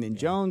 from Brandon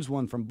Jones,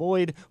 1 from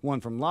Boyd, 1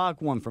 from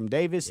Locke, 1 from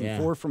Davis,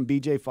 and 4 from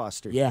B.J.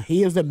 Foster. Yeah,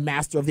 he is the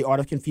master of the art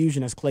of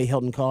confusion, as Clay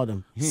Helton called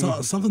him.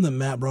 So, something that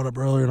Matt brought up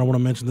earlier, and I want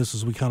to mention this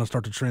as we kind of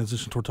start to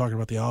transition toward talking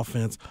about the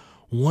offense.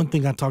 One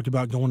thing I talked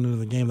about going into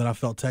the game that I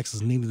felt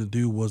Texas needed to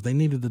do was they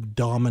needed to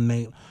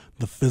dominate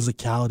the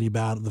physicality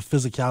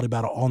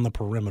battle on the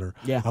perimeter.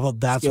 Yeah, I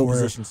thought that's skill where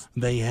positions.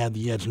 they had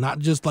the edge. Not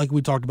just like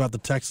we talked about the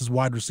Texas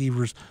wide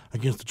receivers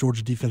against the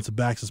Georgia defensive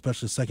backs,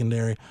 especially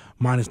secondary,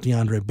 minus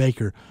DeAndre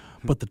Baker,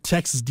 but the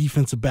Texas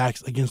defensive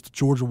backs against the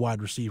Georgia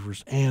wide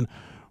receivers. And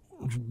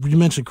you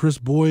mentioned Chris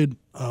Boyd,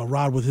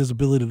 Rod, with his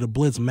ability to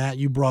blitz. Matt,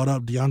 you brought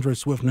up DeAndre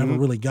Swift never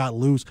really got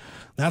loose.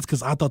 That's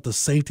because I thought the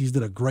safeties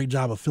did a great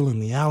job of filling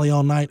the alley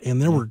all night,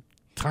 and there were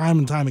time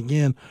and time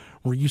again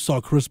where you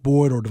saw Chris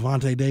Boyd or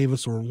Devontae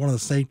Davis or one of the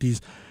safeties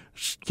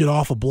get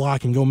off a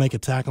block and go make a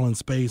tackle in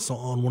space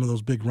on one of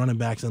those big running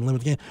backs and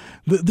limit the game.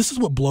 This is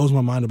what blows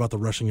my mind about the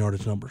rushing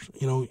yardage numbers.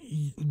 You know,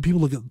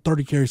 people look at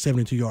 30 carries,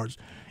 72 yards.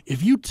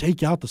 If you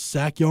take out the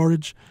sack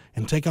yardage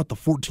and take out the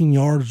 14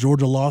 yards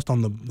Georgia lost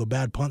on the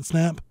bad punt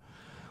snap,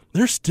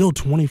 they're still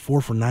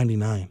 24 for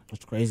 99.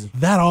 That's crazy.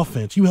 That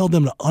offense, you held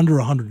them to under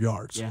 100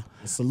 yards. Yeah,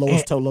 it's the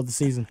lowest total of the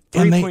season.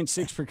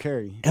 3.6 per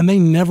carry. And they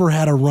never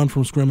had a run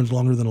from scrimmage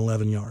longer than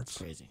 11 yards.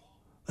 Crazy.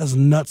 That's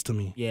nuts to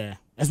me. Yeah,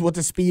 that's what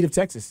the speed of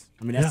Texas.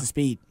 I mean, that's the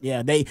speed.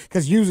 Yeah,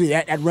 because usually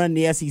that run in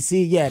the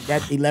SEC,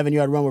 that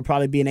 11-yard run would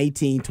probably be an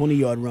 18,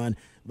 20-yard run.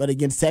 But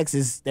against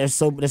Texas, there's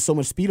so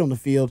much speed on the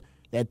field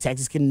that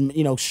Texas can,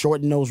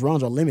 shorten those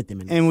runs or limit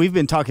them. And we've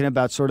been talking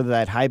about sort of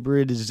that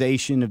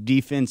hybridization of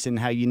defense and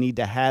how you need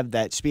to have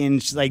that speed. And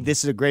it's like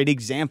this is a great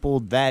example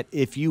that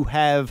if you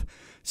have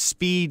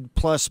speed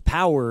plus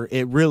power,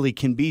 it really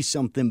can be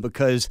something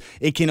because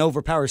it can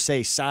overpower,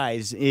 say,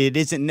 size. It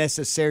isn't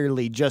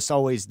necessarily just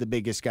always the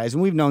biggest guys.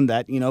 And we've known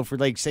that, for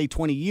like, say,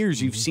 20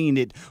 years, you've seen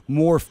it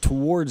morph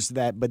towards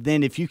that. But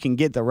then if you can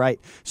get the right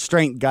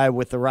strength guy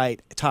with the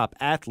right top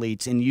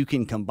athletes and you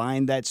can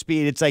combine that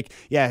speed, it's like,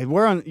 yeah,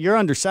 you're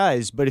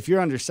undersized, but if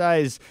you're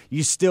undersized,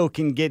 you still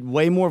can get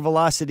way more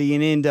velocity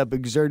and end up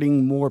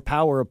exerting more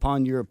power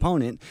upon your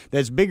opponent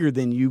that's bigger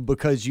than you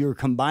because you're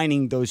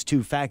combining those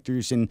two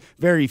factors, and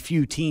very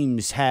few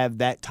teams have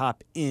that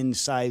top end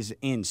size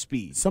and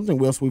speed.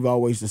 Something else we've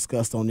always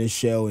discussed on this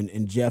show,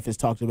 and Jeff has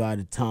talked about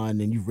it a ton,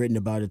 and you've written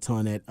about it a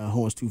ton at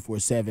Horns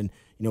 247.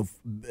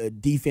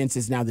 Defense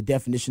is now, the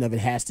definition of it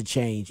has to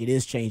change. It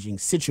is changing.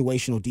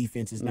 Situational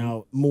defense is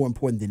now more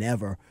important than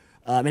ever.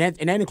 And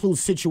that includes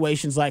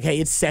situations like, hey,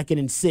 it's 2nd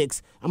and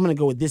 6. I'm going to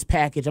go with this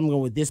package. I'm going to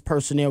go with this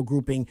personnel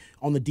grouping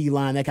on the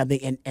D-line, that kind of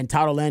thing. And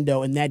Todd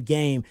Orlando in that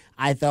game,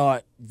 I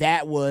thought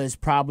that was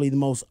probably the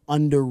most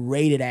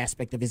underrated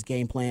aspect of his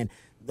game plan.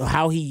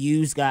 How he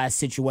used guys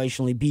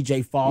situationally,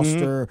 B.J.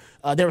 Foster.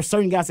 There were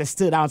certain guys that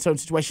stood out in certain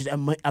situations.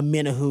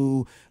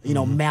 Amenahu,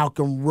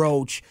 Malcolm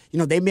Roach.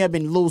 They may have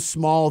been little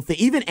small things.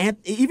 Even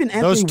Anthony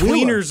those Wheeler.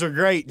 tweeners are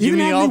great. Give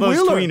me all those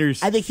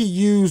tweeners. I think he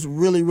used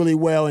really, really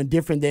well and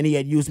different than he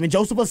had used. I mean,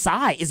 Joseph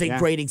Asai is a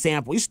great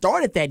example. He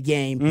started that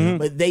game,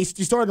 but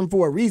you started him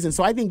for a reason.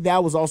 So I think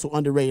that was also an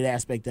underrated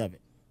aspect of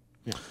it.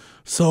 Yeah.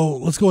 So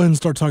let's go ahead and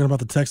start talking about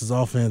the Texas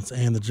offense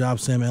and the job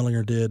Sam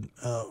Ehlinger did.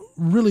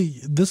 Really,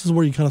 this is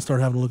where you kind of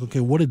start having to look, okay,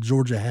 what did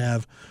Georgia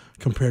have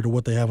compared to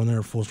what they have when they're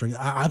at full strength?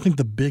 I think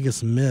the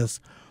biggest miss,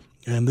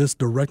 and this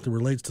directly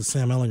relates to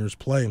Sam Ehlinger's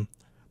play,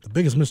 the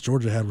biggest miss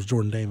Georgia had was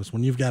Jordan Davis.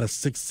 When you've got a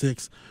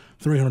 6'6",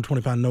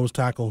 320-pound nose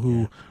tackle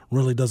who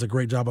really does a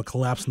great job of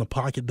collapsing the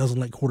pocket, doesn't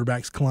let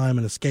quarterbacks climb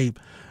and escape.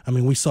 I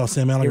mean, we saw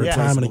Sam Ehlinger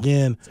time and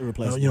again,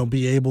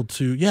 be able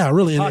to,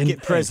 really.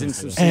 Pocket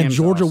presence. And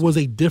Georgia was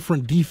a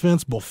different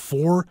defense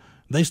before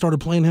they started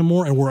playing him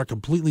more, and were a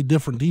completely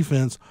different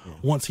defense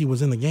once he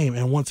was in the game.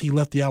 And once he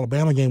left the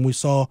Alabama game, we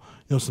saw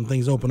some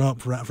things open up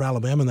for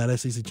Alabama in that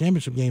SEC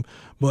championship game.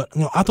 But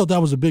I thought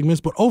that was a big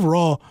miss. But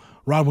overall,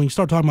 Rob, when you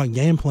start talking about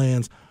game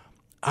plans,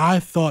 I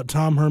thought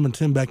Tom Herman,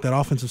 Tim Beck, that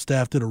offensive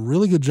staff did a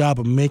really good job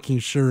of making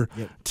sure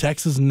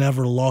Texas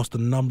never lost the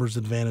numbers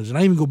advantage. And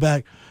I even go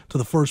back to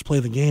the first play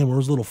of the game where it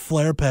was a little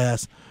flare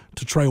pass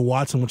to Trey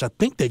Watson, which I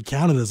think they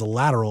counted as a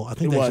lateral. I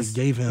think they just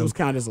gave him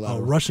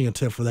a rushing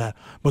attempt for that.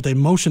 But they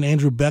motioned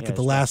Andrew Beck at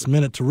the last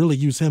minute to really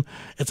use him.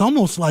 It's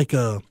almost like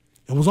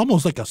it was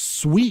almost like a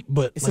sweep,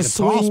 but it's like a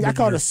swing. I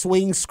call it a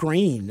swing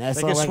screen.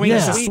 That's like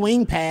a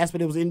swing pass,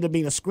 but it ended up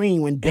being a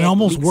screen when it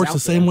almost works the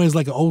same way as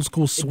like an old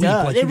school sweep.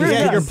 Like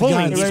you're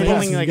pulling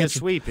like a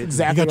sweep.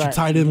 Exactly. You got your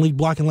tight end lead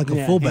blocking like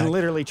a fullback. And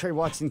literally, Trey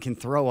Watson can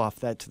throw off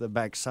that to the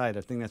backside.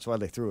 I think that's why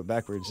they threw it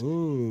backwards.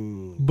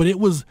 Ooh. But it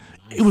was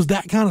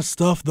that kind of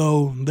stuff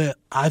though that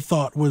I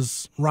thought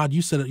was, Rod,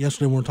 you said it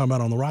yesterday when we were talking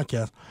about it on the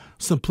Rodcast,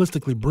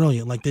 simplistically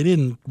brilliant. Like they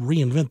didn't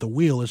reinvent the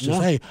wheel. It's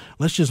just, hey,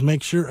 let's just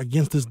make sure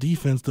against this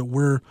defense that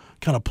we're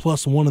kind of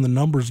 +1 in the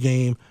numbers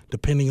game,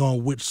 depending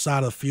on which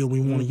side of the field we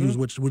want to use,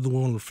 which we're the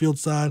one on the field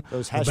side,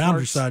 the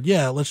boundary side.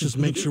 Yeah, let's just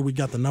make sure we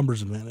got the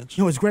numbers advantage.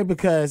 It's great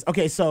because,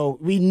 so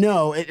we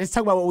know, let's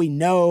talk about what we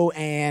know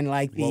and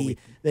like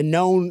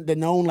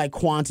known like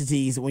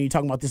quantities when you're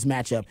talking about this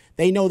matchup.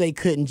 They know they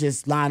couldn't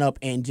just line up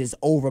and just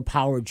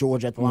overpower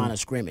Georgia at the line of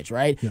scrimmage,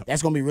 right? Yep.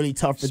 That's going to be really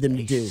tough for them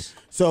to do.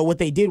 So what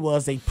they did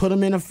was they put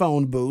them in a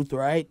phone booth,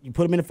 right? You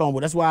put them in a phone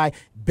booth. That's why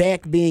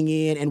Beck being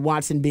in and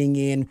Watson being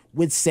in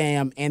with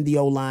Sam and the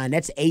O-line,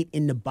 that's 8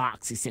 in the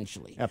box,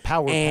 essentially. A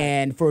power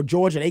And for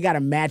Georgia, they got to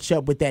match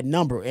up with that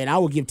number. And I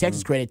will give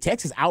Texas credit.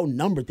 Texas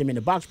outnumbered them in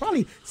the box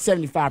probably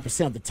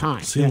 75% of the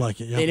time. Seemed like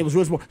it, yeah. And it was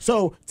really smart.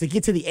 So to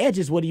get to the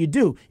edges, what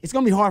do? It's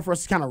going to be hard for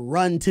us to kind of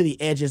run to the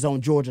edges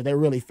on Georgia. They're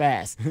really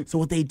fast. So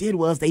what they did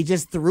was they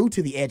just threw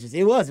to the edges.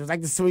 It was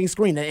like the swing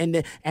screen.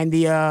 And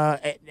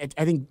I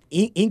think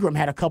Ingram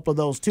had a couple of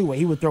those too, where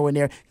he would throw in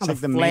there kind of like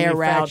the flare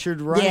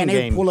manufactured route. running and they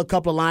game. would pull a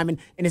couple of linemen,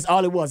 and it's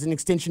all it was, an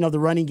extension of the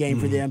running game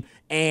for them.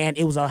 And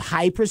it was a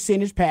high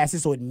percentage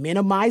passes, so it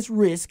minimized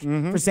risk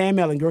for Sam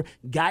Ehlinger,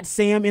 got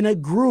Sam in a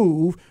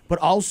groove, but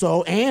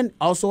also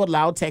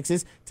allowed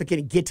Texas to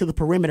get to the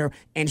perimeter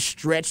and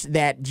stretch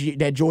that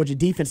Georgia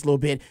defense a little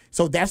bit.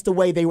 So that's the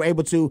way they were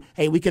able to,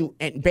 hey, we can,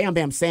 and Bam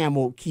Bam Sam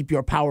will keep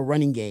your power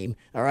running game,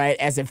 all right,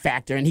 as a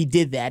factor, and he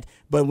did that.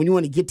 But when you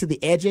want to get to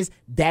the edges,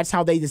 that's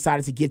how they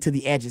decided to get to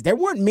the edges. There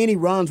weren't many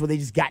runs where they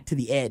just got to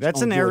the edge.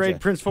 That's an Georgia. air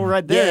raid principle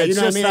right there. Yeah, it's you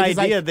know just what I mean?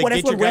 the idea that that's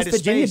get what your West guy to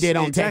Virginia space. did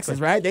on Exactly. Texas,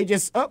 right? They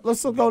just,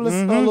 let's go,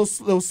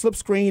 little slip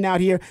screen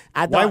out here.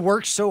 Why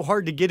work so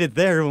hard to get it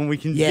there when we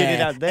can get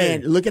it out there?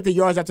 And look at the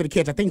yards after the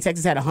catch. I think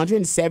Texas had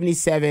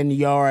 177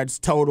 yards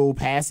total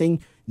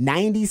passing.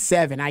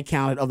 97, I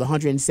counted, of the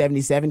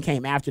 177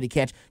 came after the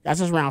catch. That's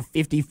just around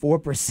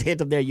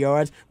 54% of their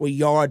yards were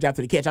yards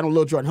after the catch. I know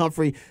Lil Jordan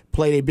Humphrey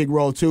played a big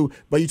role too,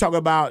 but you talk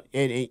about,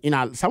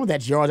 some of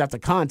that's yards after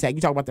contact.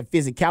 You talk about the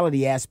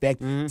physicality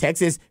aspect.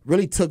 Texas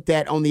really took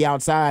that on the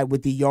outside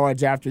with the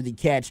yards after the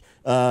catch,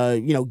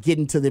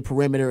 getting to the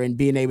perimeter and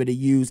being able to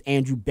use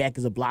Andrew Beck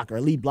as a blocker,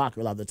 a lead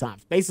blocker a lot of the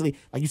times. Basically,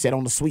 like you said,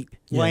 on the sweep.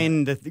 Well,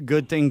 and the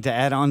good thing to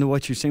add on to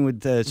what you're saying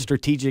with the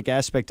strategic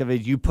aspect of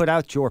it, you put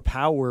out your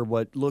power,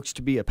 what looks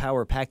to be a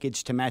power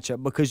package to match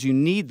up, because you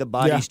need the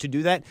bodies to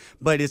do that.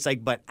 But it's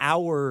like,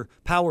 our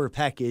power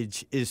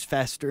package is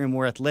faster and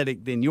more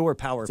athletic than your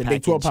power package.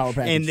 Big 12 power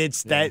package. And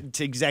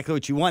that's exactly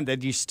what you want,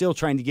 that you're still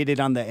trying to get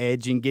it on the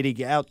edge and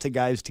getting out to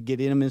guys to get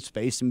them in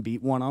space and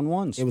beat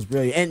one-on-ones. It was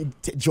brilliant.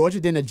 And Georgia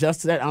didn't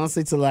adjust to that,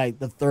 honestly, to like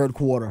the third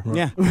quarter.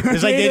 Yeah.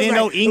 It's like they didn't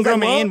know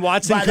Ingram and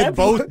Watson could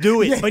both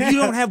do it. But you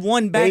don't have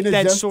one back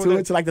that's sort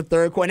of... to like the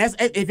third quarter. And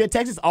that's, if you're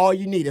Texas, all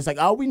you need. It's like,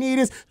 all we need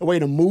is a way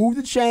to move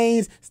the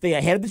chains, stay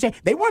ahead of the chain.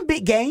 They weren't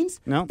big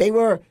gains. No. They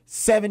were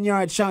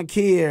 7-yard chunk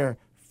here,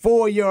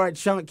 4-yard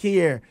chunk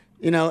here,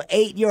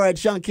 8-yard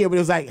chunk here. But it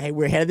was like, hey,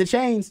 we're ahead of the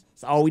chains.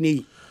 That's all we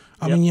need.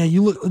 I mean,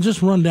 you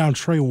just run down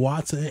Trey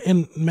Watson.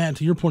 And, Matt,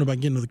 to your point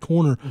about getting to the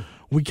corner,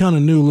 we kind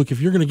of knew, look,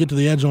 if you're going to get to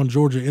the edge on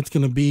Georgia, it's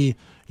going to be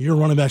your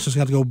running back's just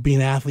got to go be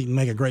an athlete and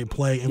make a great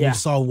play. And we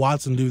saw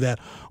Watson do that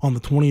on the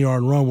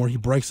 20-yard run where he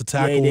breaks the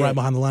tackle right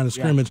behind the line of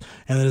scrimmage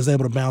and then is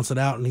able to bounce it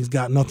out, and he's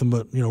got nothing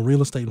but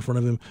real estate in front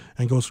of him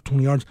and goes for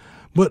 20 yards.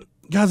 But,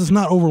 guys, it's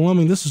not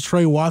overwhelming. This is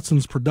Trey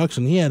Watson's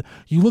production. You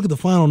look at the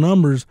final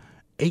numbers,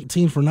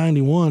 18 for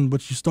 91,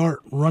 but you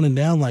start running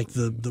down like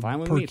the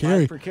per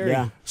carry.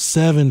 Yeah.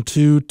 7,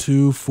 2,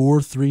 2,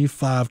 4, 3,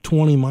 5,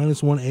 20,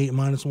 -1, 8,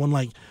 -1.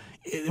 Like,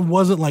 it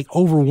wasn't like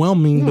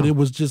overwhelming, but it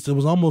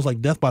was almost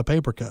like death by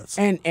paper cuts.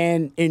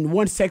 And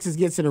once Texas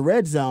gets in the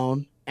red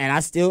zone, and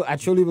I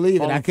truly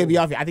believe it. I could be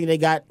off. I think they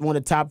got one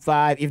of the top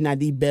 5, if not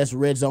the best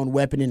red zone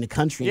weapon in the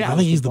country. Yeah, I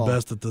think he's the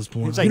best at this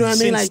point. It's like, you know what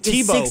I mean? Like,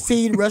 Tebow.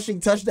 16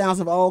 rushing touchdowns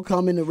have all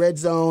come in the red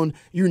zone.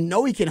 You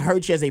know he can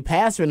hurt you as a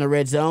passer in the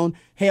red zone.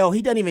 Hell,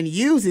 he doesn't even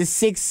use his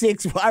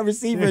 6'6" wide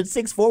receiver,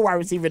 6'4" wide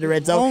receiver in the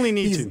red zone. Only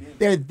need to.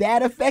 They're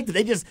that effective.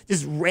 They just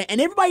ran,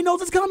 and everybody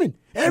knows it's coming.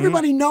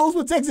 Everybody knows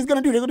what Texas is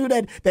going to do. They're going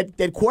to do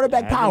that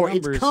quarterback power.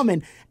 It's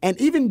coming. And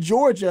even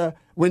Georgia,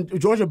 when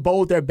Georgia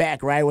bowled their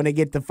back, right, when they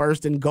get the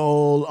 1st and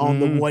goal on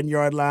the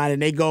 1-yard line,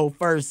 and they go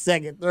 1st,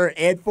 2nd, 3rd,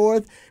 and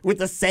 4th with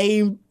the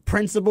same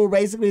principle,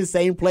 basically the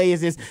same play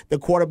as the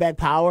quarterback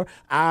power.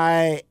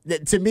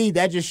 To me,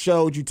 that just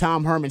showed you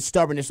Tom Herman's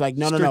stubbornness. Like,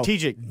 no.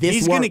 Strategic.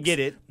 He's going to get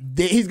it.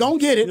 He's going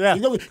to get it. Yeah.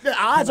 The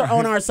odds are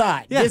on our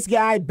side. Yeah. This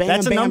guy,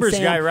 That's a numbers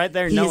guy right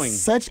there, knowing.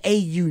 He's such a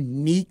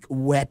unique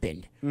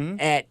weapon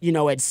at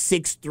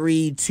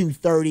 6'3",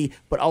 230,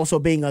 but also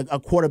being a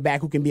quarterback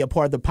who can be a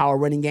part of the power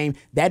running game.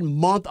 That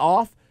month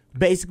off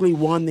basically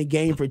won the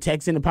game for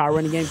Texas in the power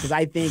running game, because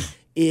I think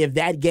if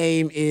that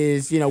game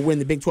is, when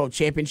the Big 12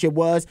 championship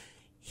was,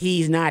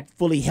 he's not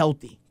fully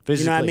healthy.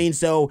 Physically. You know what I mean?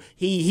 So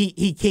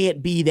he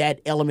can't be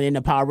that element in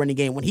the power running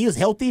game. When he was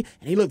healthy,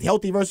 and he looked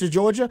healthy versus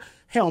Georgia,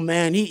 hell,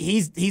 man,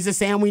 he's a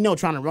Sam we know,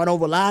 trying to run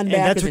over linebackers. And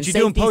that's what you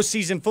do in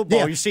postseason football.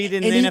 Yeah. You see it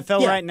in the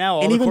NFL right now,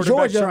 all the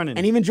quarterbacks running.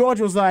 And even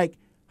Georgia was like,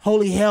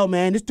 holy hell,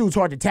 man, this dude's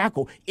hard to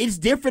tackle. It's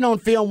different on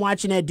film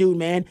watching that dude,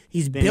 man.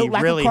 He's built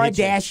like a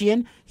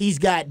Kardashian. He's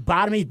got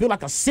bottom. He's built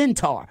like a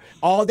centaur.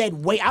 All that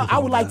weight. I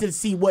would like to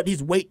see what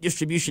his weight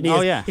distribution is.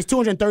 Oh, yeah. He's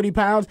 230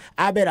 pounds.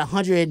 I bet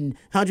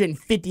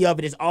 150 of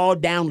it is all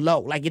down low.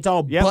 Like it's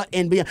all butt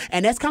and beyond.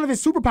 And that's kind of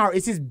his superpower.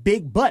 It's his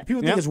big butt.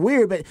 People think it's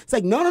weird, but it's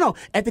like, no.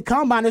 At the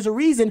combine, there's a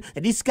reason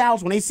that these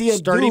scouts, when they see a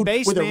Sturdy dude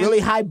base, with man. a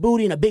really high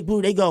booty and a big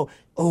booty, they go,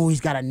 oh,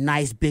 he's got a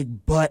nice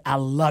big butt. I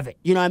love it.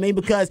 You know what I mean?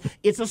 Because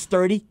it's a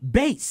sturdy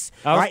base.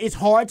 All right? It's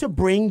hard to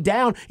bring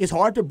down. It's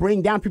hard to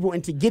bring down people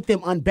and to get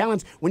them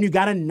unbalanced when you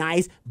got a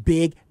nice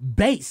big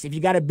base. If you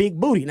got a big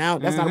booty. Now,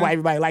 that's not why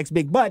everybody likes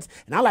big butts.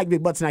 And I like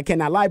big butts and I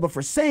cannot lie. But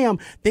for Sam,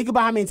 think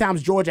about how many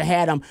times Georgia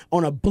had him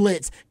on a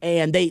blitz.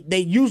 And they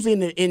usually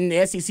in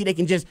the SEC, they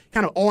can just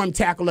kind of arm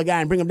tackle a guy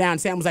and bring him down.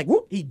 And Sam was like,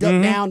 whoop, he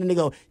ducked down. And they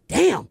go,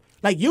 damn.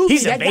 Like usually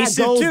that guy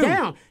goes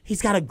down.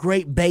 He's got a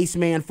great base,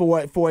 man,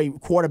 for a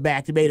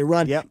quarterback to be able to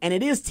run. Yep. And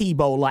it is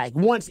Tebow-like.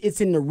 Once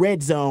it's in the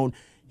red zone,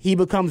 he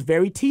becomes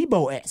very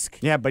Tebow-esque.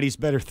 Yeah, but he's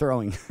better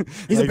throwing.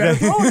 He's a better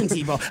thrower than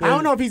Tebow. I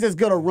don't know if he's as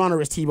good a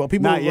runner as Tebow.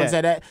 People Not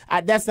say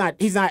that.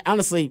 He's not,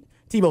 honestly,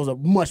 Tebow's a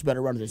much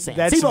better runner than Sam.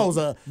 That's Tebow's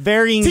a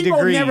varying Tebow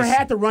degrees. never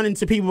had to run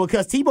into people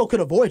because Tebow could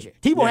avoid you.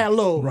 Tebow had a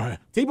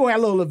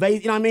little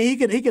evade. You know what I mean?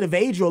 He could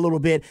evade you a little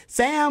bit.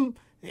 Sam,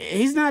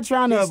 he's not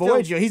trying to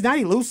avoid you. He's not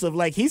elusive.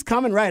 Like, he's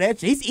coming right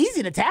at you. He's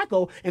easy to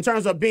tackle in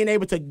terms of being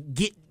able to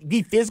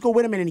be physical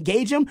with him and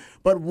engage him.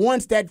 But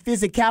once that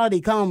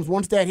physicality comes,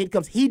 once that hit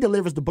comes, he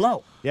delivers the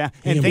blow. Yeah,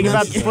 and think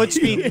about the foot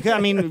speed. I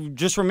mean,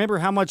 just remember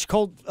how much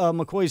Colt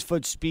McCoy's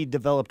foot speed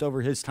developed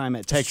over his time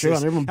at Texas. True.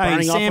 I remember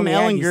burning off Sam on the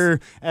Ellinger,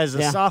 Aggies. as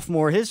a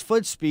sophomore, his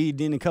foot speed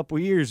in a couple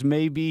years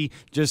may be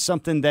just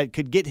something that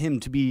could get him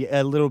to be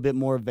a little bit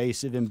more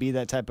evasive and be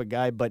that type of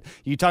guy. But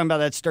you talking about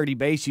that sturdy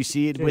base, you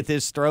see it with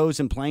his throws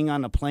and playing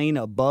on a plane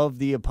above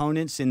the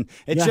opponents, and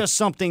it's just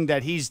something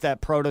that he's that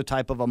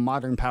prototype of a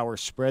modern power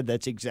spread.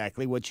 That's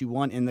exactly what you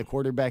want in the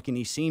quarterback, and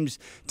he seems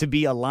to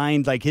be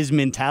aligned. Like, his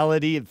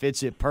mentality, it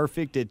fits it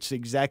perfect. It's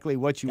exactly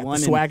what you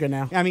want. The swagger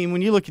now. I mean,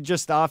 when you look at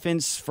just the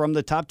offense from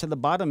the top to the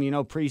bottom,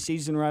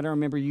 preseason, right? I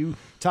remember you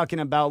talking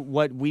about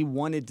what we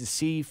wanted to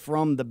see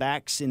from the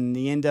backs, and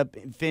they end up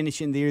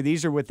finishing the year.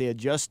 These are with the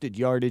adjusted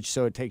yardage,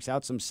 so it takes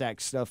out some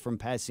sack stuff from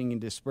passing and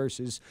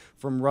disperses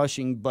from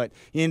rushing, but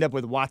you end up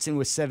with Watson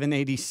with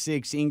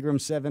 786, Ingram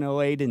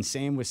 708, and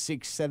Sam with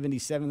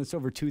 677. That's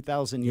over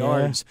 2,000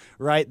 yards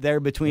right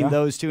there between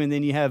those two, and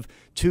then you have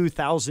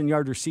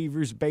 2,000-yard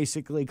receivers,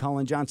 basically.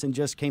 Colin Johnson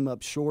just came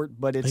up short,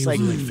 but it's like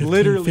 15,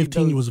 literally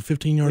 15. It was a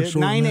 15-yard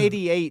short.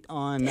 988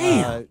 on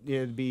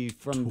it'd be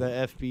from the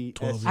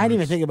FBS. I didn't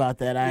even think about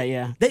that.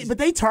 But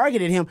they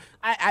targeted him.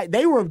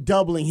 They were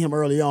doubling him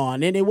early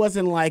on, and it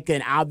wasn't like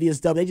an obvious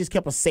double. They just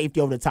kept a safety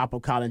over the top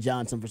of Colin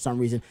Johnson for some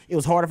reason. It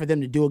was harder for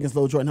them to do against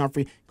Lil Jordan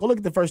Humphrey. Go look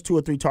at the first 2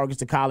 or 3 targets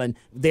to Colin.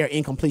 They're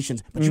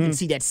incompletions, but you can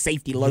see that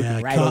safety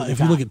lurking right over the top. If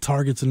you look at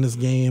targets in this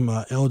game,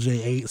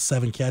 LJ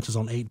 7 catches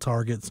on 8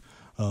 targets.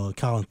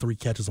 Colin 3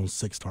 catches on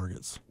 6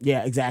 targets.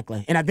 Yeah,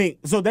 exactly. And I think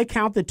so. They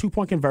count the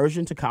 2-point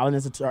conversion to Colin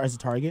as a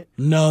target.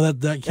 No,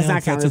 that counts.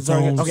 Not That's its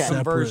own okay.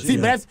 separate. See,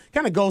 but that's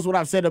kind of goes what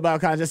I've said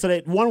about Colin. So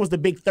that one was the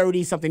big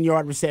 30-something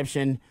yard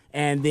reception,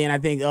 and then I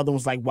think the other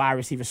was like wide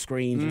receiver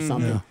screens or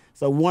something. Yeah.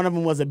 So one of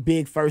them was a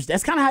big first.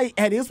 That's kind of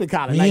how it is with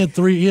Colin. He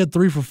had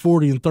 3 for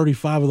 40, and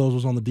 35 of those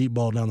was on the deep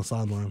ball down the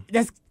sideline.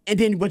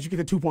 But you get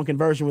the 2-point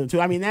conversion with him, too.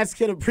 I mean, that's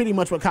pretty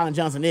much what Colin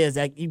Johnson is.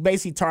 Like, you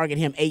basically target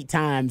him 8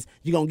 times,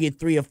 you're going to get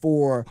 3 or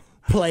 4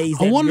 plays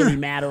that really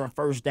matter, or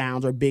first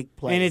downs, or big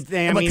plays.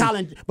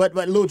 But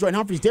Lil Jordan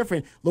Humphrey's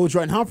different. Lil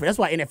Jordan Humphrey, that's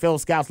why NFL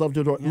scouts love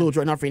Lil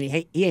Jordan Humphrey,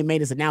 and he ain't made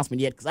his announcement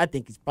yet because I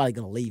think he's probably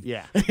going to leave.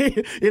 Yeah.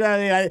 You know what I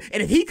mean?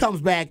 And if he comes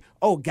back,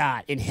 oh,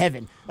 God, in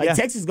heaven.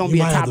 Texas is going to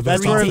be a top 3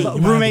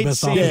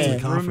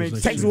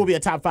 team. Texas will be a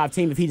top 5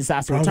 team if he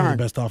decides to return.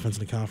 The best offense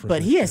in the conference.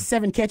 But he has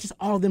 7 catches,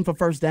 all of them for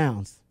first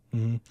downs.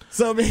 Mm-hmm.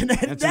 So man,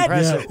 that's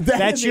impressive.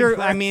 That's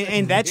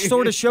and that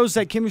sort of shows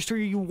that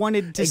chemistry you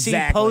wanted to see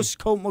post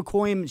Colt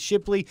McCoy and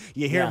Shipley.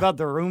 You hear about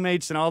the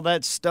roommates and all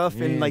that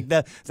stuff, and like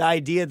the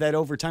idea that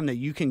over time that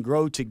you can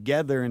grow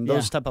together and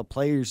those type of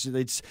players.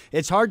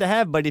 It's hard to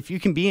have, but if you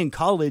can be in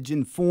college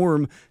and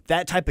form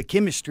that type of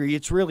chemistry,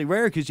 it's really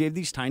rare because you have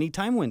these tiny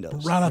time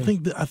windows. Right.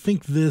 I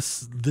think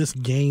this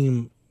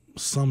game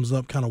sums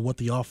up kind of what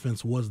the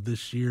offense was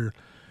this year.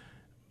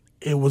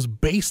 It was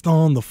based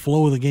on the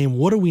flow of the game.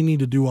 What do we need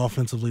to do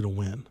offensively to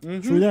win?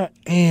 Mm-hmm. True that.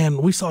 And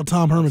we saw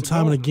Tom Herman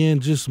time and again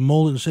just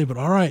mold it and shape it.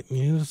 All right,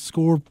 you need to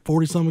score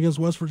 40-something against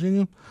West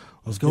Virginia?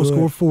 Let's go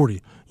score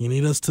 40. You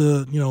need us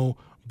to,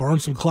 burn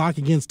some clock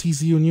against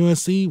TCU and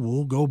USC?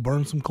 We'll go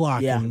burn some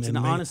clock. Yeah, and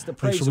honest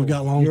appraisal. Make sure we've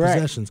got long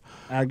possessions.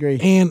 Right. I agree.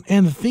 And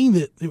the thing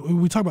that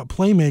we talk about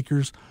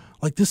playmakers,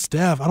 like this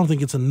staff, I don't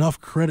think it's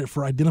enough credit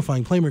for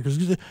identifying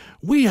playmakers.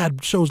 We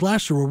had shows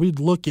last year where we'd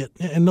look at,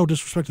 and no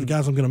disrespect to the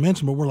guys I'm going to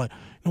mention, but we're like,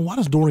 why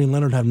does Dorian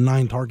Leonard have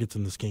 9 targets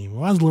in this game?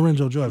 Why does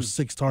Lorenzo Joe have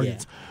 6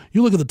 targets? Yeah.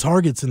 You look at the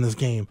targets in this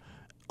game.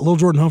 Lil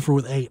Jordan Humphrey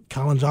with 8,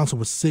 Colin Johnson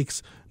with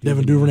 6,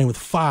 Devin Duvernay with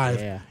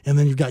 5, and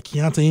then you've got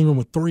Keontae Ingram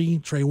with 3,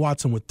 Trey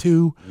Watson with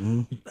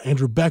 2,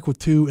 Andrew Beck with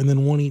 2, and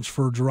then 1 each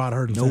for Gerard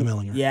Hurd and Sam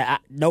Ellinger. Yeah,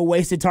 no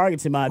wasted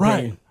targets in my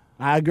opinion.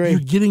 I agree. You're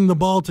getting the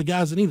ball to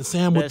guys that need it.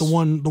 Sam with the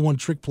one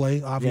trick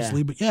play,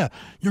 obviously, but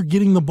you're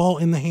getting the ball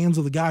in the hands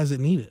of the guys that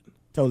need it.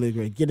 Totally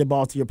agree. Get the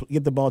ball to your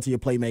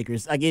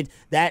playmakers.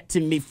 That to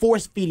me,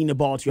 force feeding the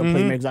ball to your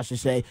playmakers, I should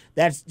say.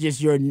 That's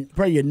just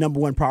probably your number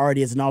one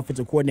priority as an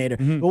offensive coordinator.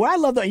 But what I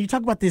love, though, you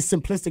talk about this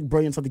simplistic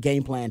brilliance of the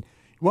game plan.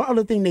 One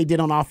other thing they did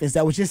on offense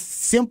that was just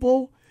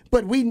simple,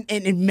 but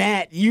and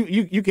Matt,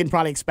 you can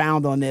probably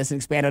expound on this and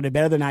expand on it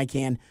better than I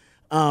can.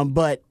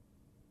 But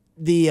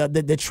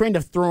the trend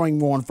of throwing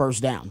more on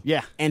first down,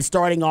 and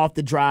starting off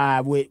the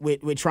drive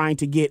with trying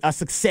to get a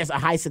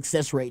high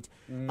success rate.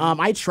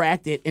 I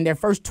tracked it in their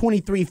first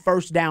 23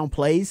 first down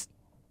plays.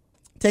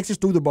 Texas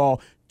threw the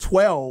ball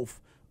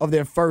 12 of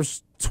their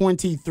first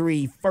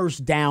 23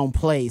 first down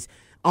plays.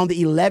 On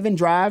the 11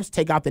 drives,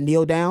 take out the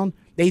kneel down,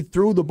 they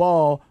threw the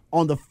ball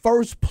on the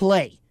first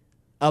play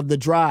of the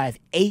drive,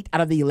 8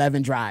 out of the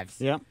 11 drives.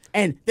 Yeah.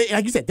 And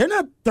like you said, they're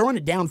not throwing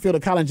it downfield to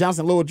Colin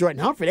Johnson, Lil Jordan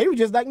Humphrey. They were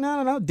just like,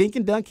 no, dink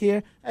and dunk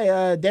here.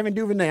 Hey, Devin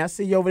Duvernay, I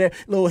see you over there.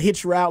 Little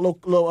hitch route,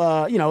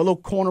 little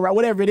corner route,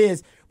 whatever it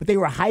is. But they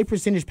were high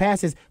percentage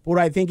passes. But what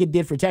I think it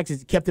did for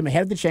Texas, it kept them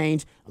ahead of the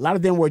chains. A lot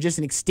of them were just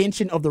an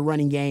extension of the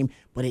running game,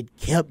 but it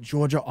kept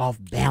Georgia off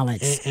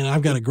balance. And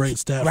I've got a great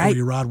stat for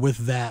you, Rod, with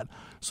that.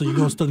 So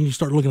you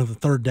start looking at the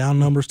third down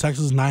numbers.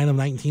 Texas is 9 of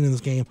 19 in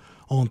this game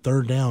on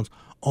third downs.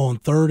 On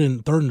third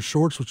and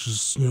shorts, which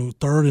is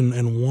third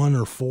and 1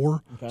 or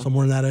 4,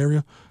 somewhere in that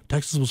area,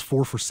 Texas was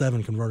 4 for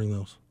 7 converting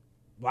those.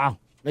 Wow,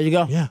 there you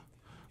go. Yeah.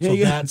 So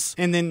that's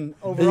and then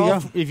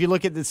overall, if you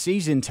look at the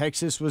season,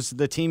 Texas was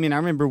the team. And I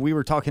remember we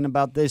were talking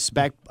about this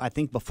back, I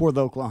think, before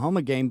the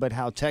Oklahoma game, but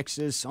how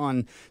Texas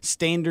on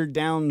standard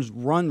downs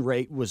run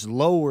rate was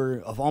lower,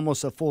 of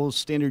almost a full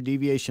standard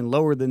deviation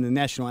lower than the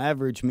national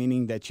average,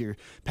 meaning that you're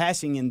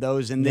passing in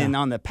those. And then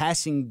on the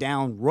passing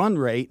down run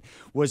rate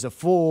was a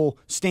full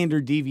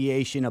standard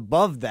deviation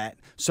above that.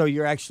 So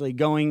you're actually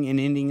going and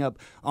ending up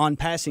on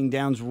passing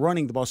downs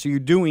running the ball. So you're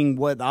doing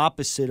the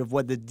opposite of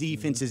what the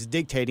defense is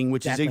dictating,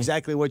 which is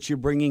exactly what you're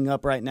bringing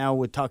up right now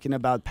with talking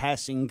about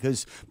passing,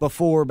 because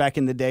before, back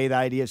in the day, the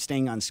idea of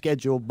staying on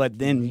schedule, but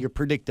then your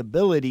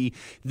predictability,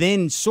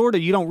 then sort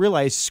of you don't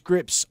realize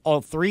scripts all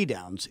 3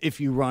 downs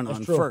if you run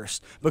on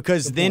first,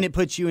 because then it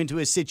puts you into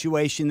a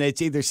situation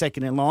that's either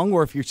second and long,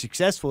 or if you're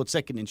successful, it's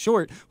second and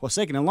short. Well,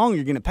 second and long,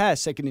 you're going to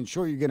pass. Second and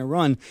short, you're going to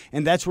run.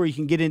 And that's where you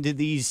can get into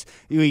these,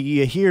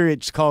 you hear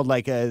it's called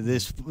like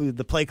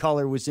the play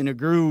caller was in a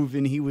groove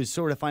and he was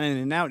sort of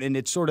finding it out, and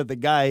it's sort of the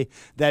guy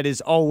that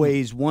is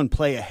always one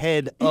play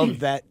ahead of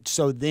that,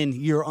 so then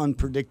you're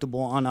unpredictable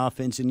on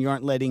offense and you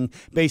aren't letting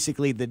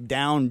basically the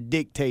down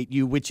dictate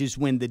you, which is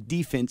when the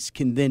defense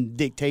can then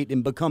dictate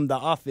and become the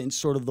offense,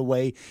 sort of the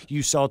way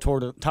you saw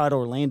Todd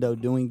Orlando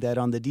doing that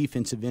on the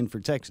defensive end for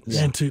Texas.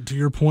 And to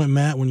your point,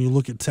 Matt, when you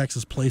look at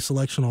Texas play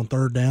selection on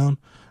third down,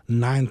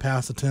 9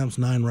 pass attempts,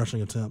 9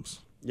 rushing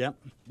attempts. Yep.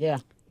 Yeah.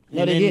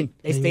 No, they did.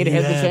 They stayed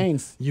ahead of the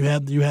chains. You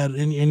had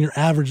in your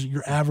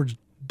average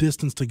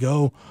distance to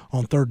go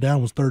on third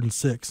down was 3rd and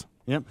 6.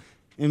 Yep.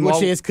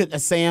 Which could a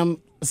Sam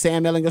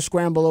Ellinger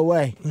scramble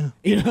away. Yeah.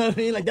 You know what I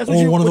mean? Like that's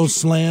one of those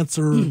slants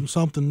or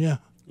something. Yeah.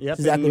 Yep,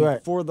 exactly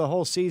right. For the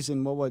whole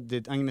season, I'm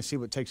going to see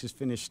what Texas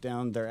finished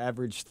down their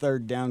average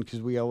third down,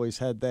 because we always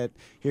had that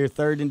here.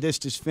 Third and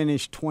distance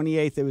finished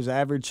 28th. It was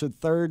average, so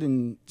third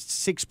and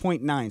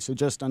 6.9, so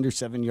just under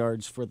 7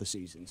 yards for the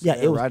season. So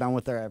it was right on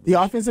with their average.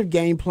 The offensive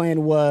game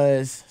plan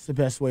was the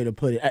best way to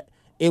put it.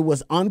 It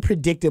was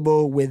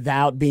unpredictable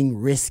without being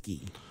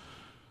risky.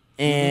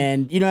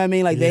 And you know what I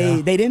mean? Like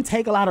they didn't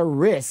take a lot of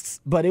risks,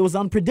 but it was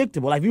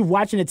unpredictable. Like if you're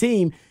watching a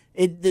team,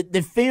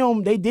 the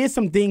film, they did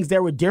some things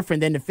that were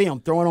different than the film.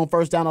 Throwing on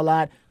first down a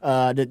lot,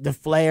 the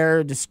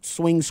flare, the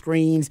swing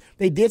screens.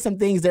 They did some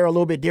things that were a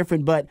little bit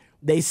different, but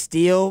they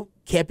still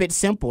kept it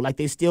simple. Like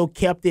they still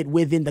kept it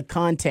within the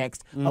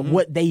context of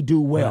what they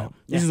do well.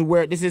 Yeah.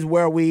 This is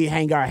where we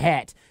hang our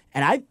hat.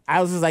 And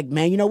I was just like,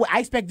 man, you know what? I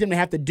expect them to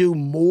have to do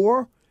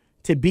more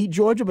to beat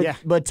Georgia,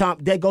 but Tom,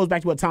 that goes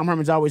back to what Tom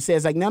Herman's always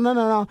says. Like,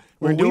 no.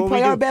 When we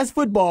play our best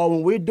football,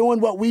 when we're doing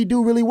what we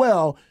do really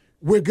well,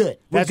 we're good.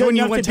 That's when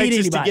you want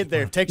Texas to get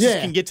there. Texas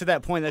can get to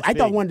that point. That's I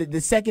thought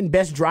the second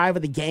best drive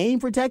of the game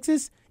for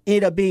Texas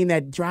ended up being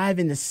that drive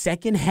in the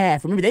second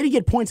half. Remember, they didn't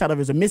get points out of it.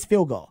 It was a missed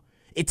field goal.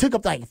 It took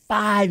up like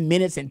 5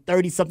 minutes and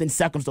 30-something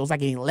seconds. So it was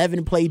like an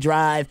 11-play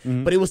drive,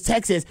 but it was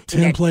Texas.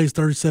 10 plays,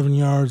 37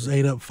 yards,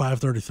 8 up,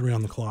 5:33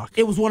 on the clock.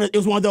 It was one of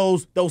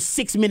those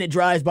 6-minute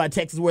drives by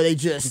Texas where they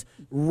just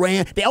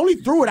ran. They only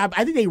threw it. I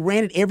think they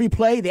ran it every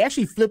play. They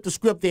actually flipped the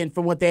script in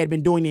from what they had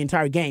been doing the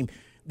entire game.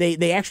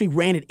 They actually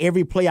ran it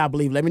every play, I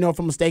believe. Let me know if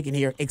I'm mistaken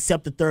here,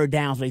 except the third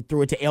down. So they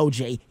threw it to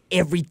LJ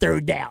every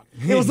third down.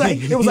 It was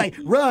like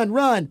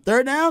run,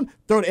 third down,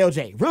 throw to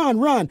LJ,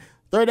 run.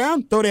 third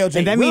down, throw to LJ.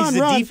 And that means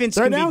the run, defense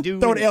third can down, be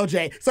doing throw to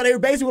LJ. So they were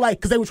basically like,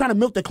 because they were trying to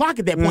milk the clock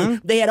at that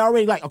point. They had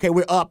already like, okay,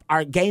 we're up.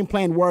 Our game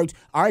plan worked.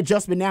 Our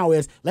adjustment now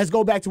is let's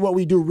go back to what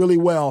we do really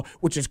well,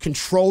 which is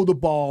control the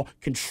ball,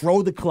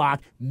 control the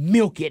clock,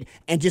 milk it,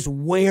 and just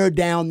wear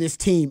down this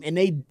team. And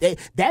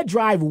that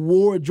drive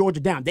wore Georgia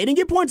down. They didn't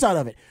get points out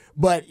of it.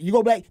 But you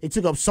go back, it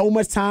took up so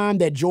much time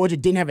that Georgia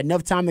didn't have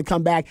enough time to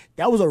come back.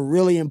 That was a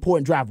really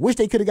important drive. Wish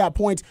they could have got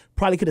points,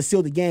 probably could have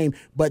sealed the game,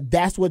 but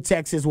that's what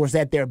Texas was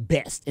at their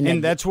best.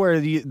 And that's where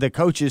the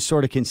coaches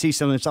sort of can see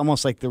something. It's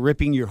almost like the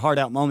ripping your heart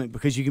out moment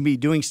because you can be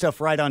doing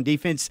stuff right on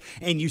defense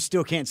and you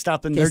still can't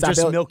stop them. They're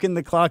just milking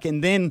the clock.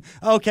 And then,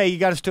 okay, you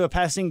got us to a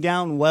passing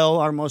down. Well,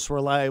 our most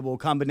reliable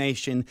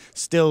combination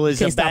still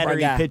is a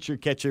battery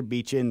pitcher-catcher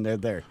beat you, and they're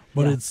there.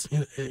 But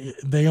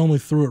they only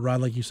threw it right,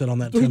 like you said, on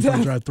that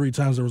 10-point drive 3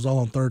 times. It was all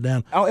on third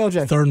down. Oh,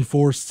 LJ. 3rd and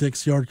 4,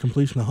 6-yard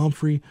completion to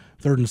Humphrey.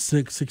 3rd and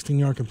 6,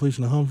 16-yard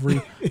completion to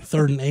Humphrey.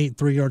 3rd and 8,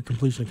 3-yard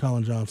completion to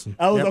Colin Johnson.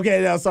 Oh,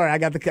 okay. No, sorry,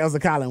 that was the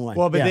Colin one.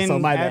 Well, but then so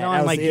my add bad.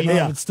 on like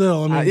but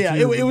still, I mean,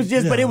 it was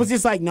just, but it was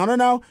just like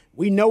no.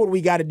 We know what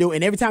we got to do,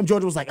 and every time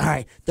Georgia was like, all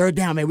right, third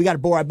down, man, we got to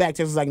bore our back.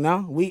 Texas was like,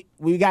 no, we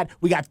got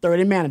third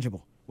and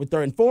manageable. With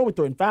 3rd and 4, with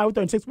 3rd and 5, with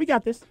 3rd and 6, we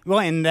got this. Well,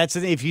 and that's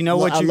the thing. If you know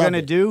what you're going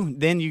to do,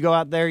 then you go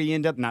out there, you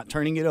end up not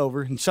turning it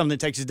over, and something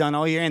that Texas has done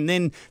all year. And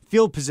then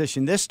field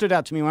position. This stood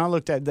out to me when I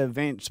looked at the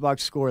advanced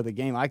box score of the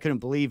game. I couldn't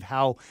believe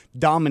how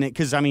dominant,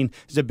 because, I mean,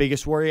 it's the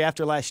biggest worry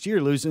after last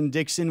year, losing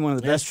Dixon, one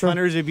of the best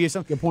punters.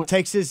 Good point.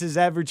 Texas's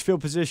average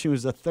field position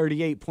was a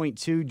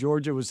 38.2.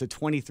 Georgia was a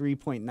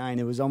 23.9.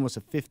 It was almost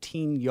a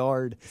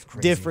 15-yard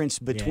difference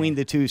between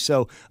the two.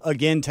 So,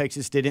 again,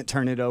 Texas didn't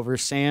turn it over.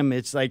 Sam,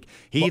 it's like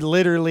he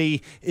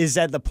literally is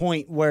at the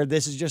point where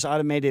this is just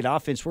automated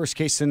offense. Worst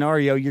case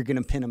scenario, you're going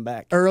to pin them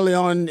back. Early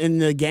on in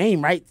the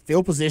game, right?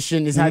 Field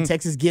position is how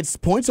Texas gets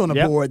points on the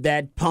board.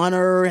 That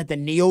punter had the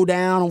kneel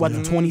down on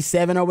the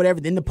 27 or whatever.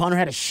 Then the punter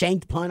had a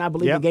shanked punt, I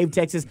believe, and gave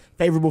Texas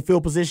favorable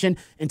field position,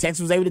 and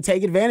Texas was able to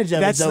take advantage of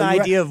it. That's the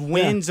idea of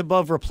wins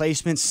above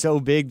replacements so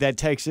big that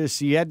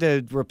Texas, you had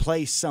to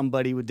replace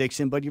somebody with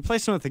Dixon, but you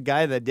replace them with a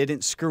guy that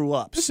didn't screw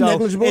up. It's so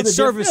negligible. It's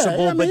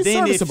serviceable, but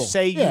then if, serviceable.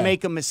 say, you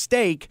make a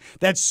mistake,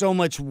 that's so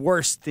much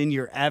worse than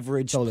your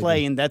average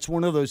play, and that's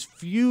one of those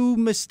few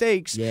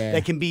mistakes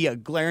that can be a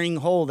glaring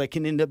hole that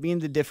can end up being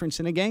the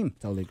difference in a game.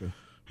 Totally agree.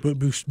 But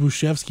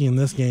Bushevsky in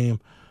this game,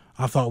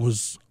 I thought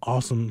was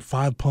awesome.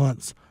 5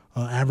 punts,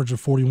 average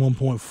of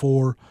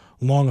 41.4,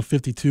 long of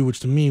 52, which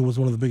to me was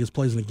one of the biggest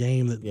plays in the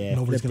game that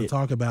nobody's going to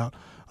talk about,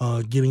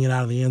 getting it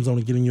out of the end zone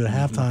and getting you at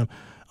halftime.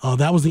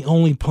 That was the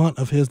only punt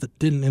of his that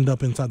didn't end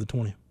up inside the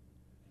 20.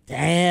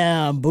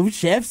 Damn,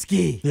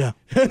 Buchevsky. Yeah.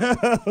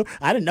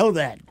 I didn't know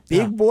that.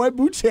 Big boy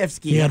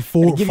Buchevsky. He had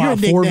four of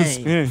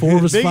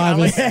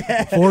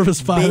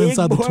his 5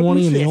 inside the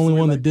 20, and the only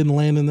one that didn't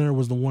land in there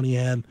was the one he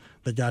had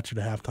that got you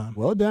to halftime.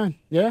 Well done.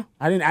 Yeah.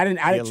 I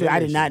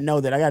did not know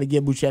that. I got to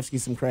give Buchevsky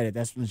some credit.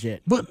 That's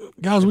legit. But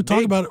guys, we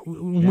talk about it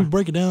when we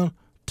break it down.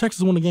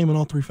 Texas won the game in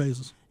all 3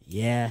 phases.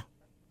 Yeah.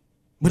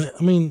 But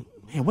I mean,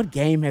 man, what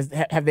game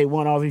have they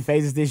won all 3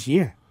 phases this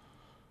year?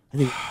 I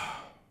think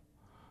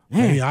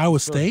maybe Iowa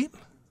State?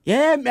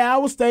 Yeah,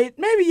 Iowa State.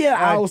 Maybe,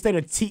 Iowa State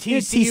or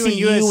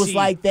TCU was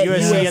like that.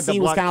 USC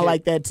was kind of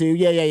like that, too.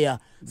 Yeah.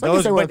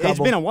 So but it's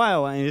been a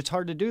while, and it's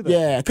hard to do that.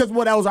 Yeah, because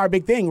that was our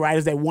big thing, right,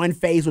 is that one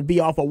phase would be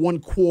off of one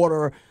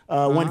quarter.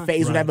 One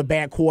phase would have a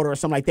bad quarter or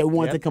something like that. We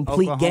wanted the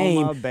complete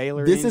Oklahoma, game.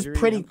 Baylor this injury, is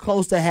pretty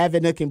close to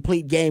having a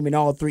complete game in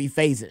all 3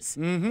 phases,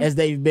 as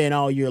they've been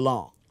all year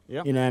long.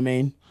 Yep. You know what I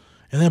mean?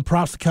 And then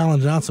props to Colin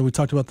Johnson. We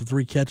talked about the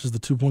 3 catches, the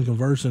 2-point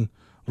conversion,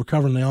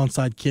 recovering the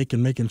onside kick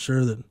and making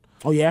sure that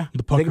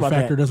the pucker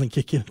factor doesn't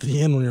kick in at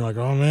the end when you're like,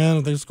 oh, man,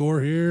 if they score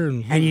here.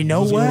 And you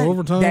know what?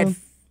 Overtime.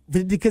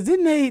 Because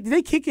did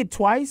they kick it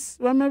twice?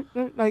 Or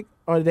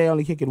did they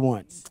only kick it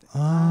once?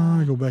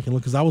 I go back and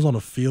look because I was on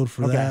the field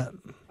for that.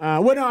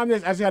 I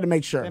just got to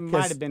make sure. It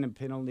might have been a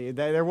penalty.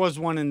 There was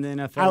one in the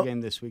NFL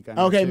game this week.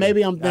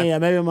 Maybe I'm thinking.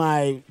 Maybe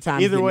my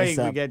time. Either way,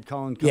 we get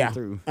Colin come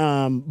through.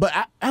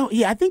 But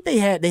I think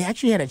they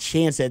actually had a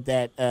chance at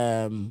that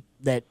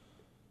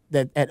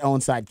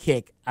onside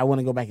kick. I want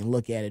to go back and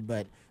look at it,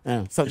 but.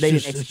 So they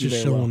didn't execute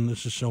very well.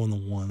 It's just showing the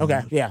one.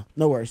 Okay, yeah,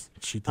 no worries.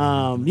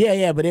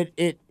 But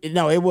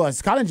it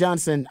was Colin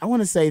Johnson. I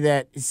want to say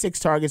that 6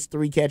 targets,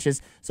 3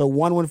 catches. So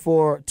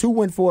 2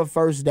 went for a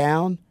first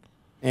down,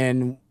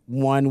 and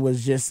 1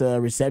 was just a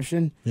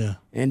reception. Yeah,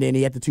 and then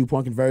he had the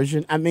 2-point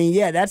conversion. I mean,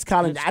 that's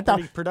Colin. I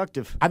thought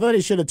productive. I thought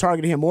they should have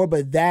targeted him more,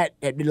 but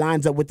it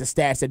lines up with the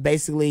stats that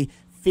basically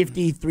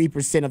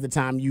 53% of the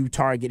time you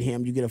target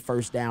him, you get a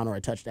first down or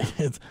a touchdown.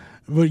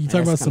 But you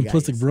talk about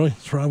simplistic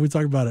brilliance, right? We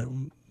talk about it.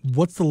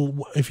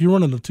 If you're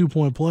running a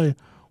 2-point play,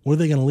 what are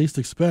they going to least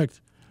expect?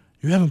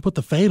 You haven't put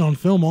the fade on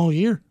film all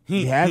year.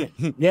 You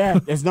haven't. Yeah,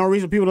 there's no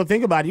reason people don't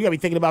think about it. You got to be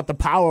thinking about the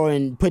power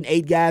and putting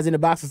 8 guys in the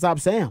box to stop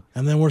Sam.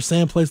 And then where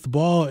Sam plays the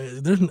ball,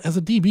 as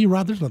a DB,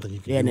 Rod, there's nothing you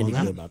can do nothing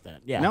on that. about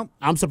that. Yeah, nope.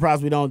 I'm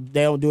surprised they don't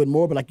do it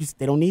more, but like you said,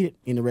 they don't need it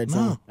in the red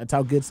zone. That's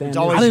how good Sam is. It's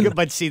always good,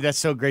 but see, that's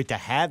so great to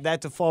have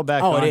that to fall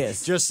back on. It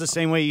is. Just the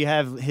same way you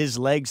have his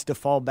legs to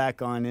fall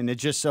back on, and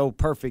it's just so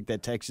perfect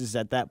that Texas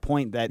at that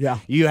point that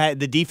you had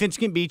the defense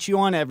can beat you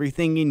on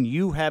everything, and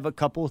you have a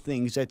couple of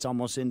things that's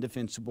almost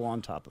indefensible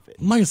on top of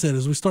it. Like I said,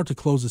 as we start to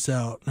close this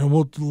out, and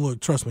we'll look,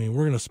 trust me,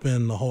 we're going to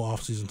spend the whole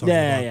offseason talking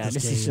about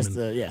this game is just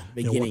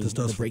beginning what this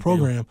does for the breakdown.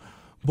 program.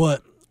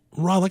 But,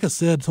 Rod, like I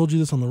said, told you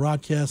this on the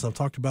Rodcast, I've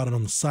talked about it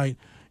on the site.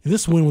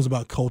 This win was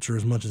about culture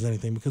as much as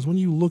anything, because when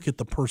you look at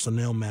the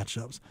personnel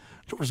matchups,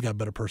 Georgia's got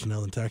better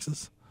personnel than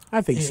Texas.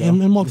 I think so.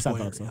 In multiple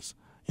areas.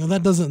 So.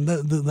 That doesn't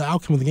the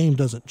outcome of the game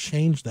doesn't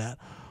change that.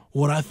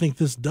 What I think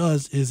this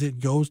does is it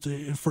goes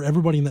to, for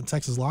everybody in that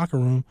Texas locker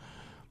room,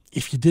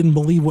 if you didn't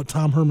believe what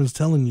Tom Herman's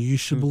telling you, you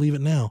should believe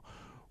it now.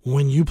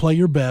 When you play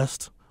your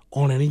best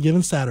on any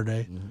given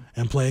Saturday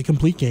and play a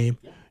complete game,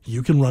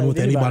 you can run with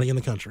anybody in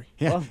the country.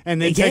 Yeah, well,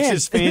 and then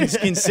Texas fans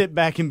can sit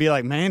back and be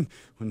like, man,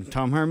 when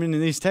Tom Herman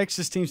and these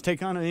Texas teams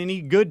take on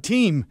any good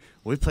team,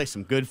 we play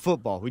some good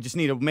football. We just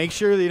need to make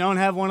sure they don't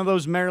have one of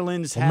those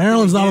Maryland's. Well,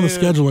 Maryland's not on the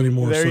schedule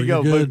anymore. There you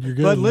go. You're good.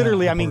 But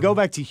literally, I mean, go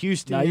back to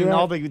Houston and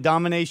all the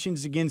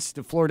dominations against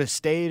Florida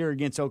State or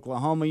against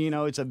Oklahoma.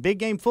 It's a big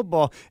game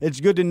football.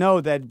 It's good to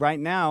know that right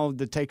now,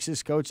 the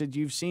Texas coach that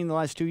you've seen the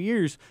last 2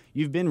 years,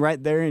 you've been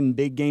right there in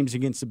big games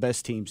against the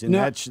best teams, and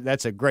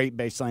that's a great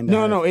baseline to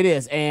have. No, it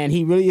is, and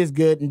he really is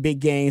good in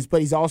big games,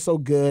 but he's also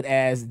good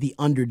as the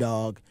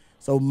underdog.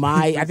 So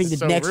I think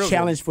the next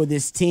challenge for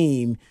this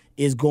team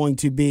is going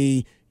to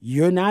be,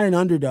 you're not an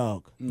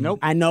underdog. Nope.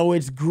 I know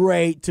it's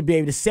great to be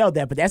able to sell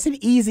that, but that's an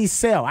easy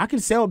sell. I can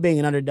sell being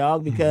an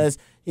underdog because,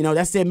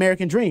 that's the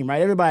American dream,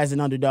 right? Everybody's an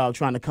underdog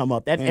trying to come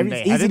up.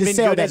 It's easy to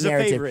sell that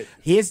narrative.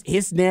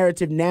 His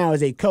narrative now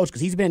as a coach,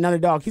 because he's been an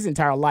underdog his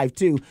entire life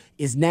too,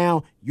 is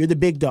now you're the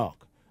big dog,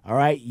 all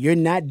right? You're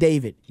not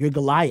David. You're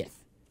Goliath.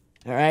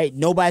 All right,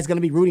 nobody's going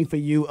to be rooting for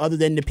you other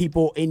than the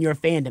people in your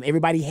fandom.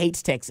 Everybody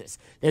hates Texas.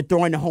 They're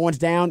throwing the horns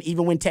down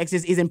even when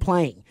Texas isn't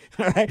playing.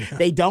 All right,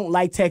 they don't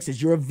like Texas.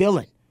 You're a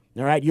villain.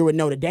 All right, you're what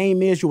Notre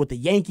Dame is. You're what the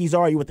Yankees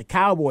are. You're what the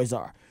Cowboys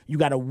are. You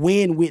got to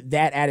win with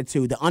that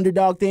attitude. The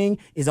underdog thing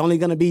is only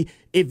going to be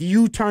if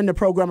you turn the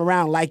program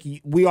around like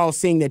we all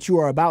seeing that you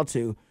are about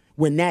to.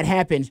 When that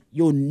happens,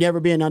 you'll never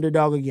be an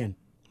underdog again.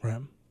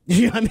 Right.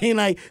 You know what I mean?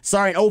 Like,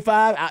 sorry, in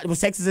 05, was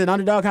Texas an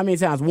underdog how many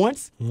times?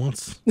 Once?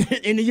 Once.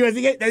 In the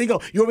USDA? There you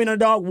go. You'll be an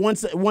underdog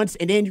once,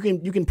 and then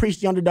you can preach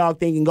the underdog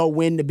thing and go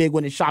win the big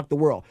one and shock the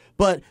world.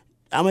 But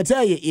I'm going to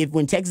tell you,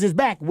 when Texas is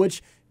back,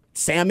 which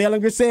Sam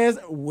Ehlinger says,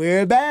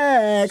 we're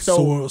back.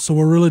 So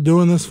we're really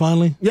doing this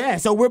finally? Yeah,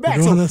 so we're back.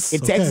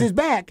 If Texas is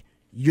back,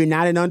 you're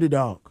not an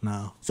underdog.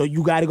 No. So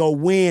you got to go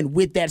win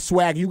with that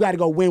swag. You got to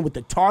go win with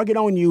the target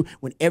on you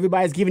when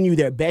everybody's giving you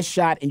their best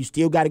shot, and you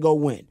still got to go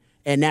win.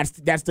 And that's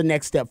the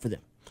next step for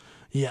them.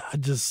 Yeah, I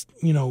just,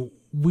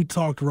 we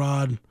talked,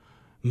 Rod,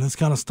 and this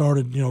kind of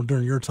started,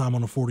 during your time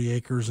on the 40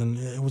 acres, and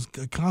it was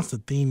a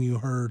constant theme you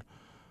heard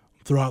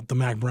throughout the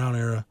Mac Brown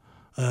era.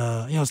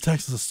 Is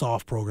Texas a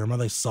soft program? Are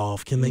they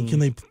soft? Can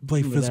they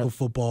play physical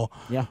football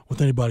with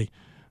anybody?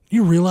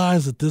 You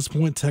realize at this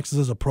point, Texas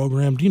is a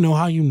program. Do you know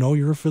how you know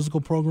you're a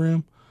physical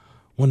program?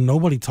 When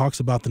nobody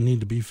talks about the need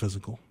to be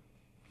physical.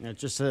 Yeah,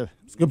 it's a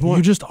good point.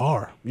 You just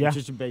are. Yeah. It's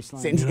just a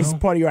baseline. It's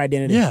part of your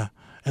identity. Yeah.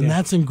 And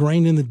that's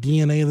ingrained in the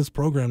DNA of this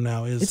program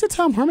now. It's a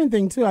Tom Herman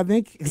thing, too, I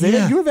think.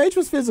 U of H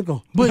was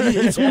physical. But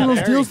it's one of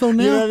those deals, though,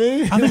 now. You know what I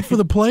mean? I think for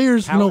the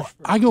players,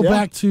 I go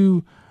back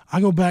to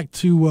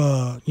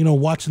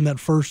watching that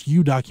first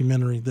U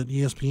documentary that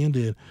ESPN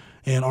did,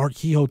 and Art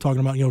Kehoe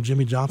talking about,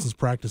 Jimmy Johnson's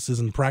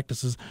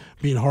practices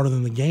being harder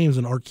than the games,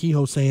 and Art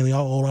Kehoe saying, the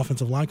old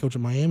offensive line coach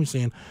at Miami,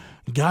 saying,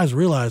 guys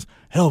realize,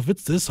 hell, if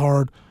it's this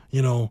hard,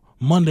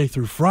 Monday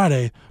through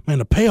Friday, man,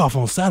 the payoff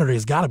on Saturday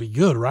has got to be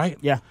good, right?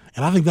 Yeah.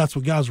 And I think that's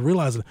what guys are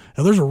realizing.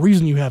 Now, there's a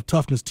reason you have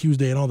Toughness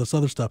Tuesday and all this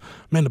other stuff.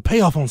 Man, the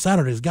payoff on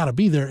Saturday has got to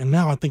be there. And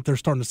now I think they're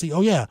starting to see,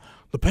 oh, yeah,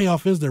 the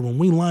payoff is there when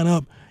we line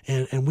up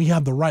and we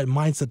have the right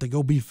mindset to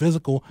go be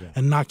physical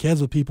and knock heads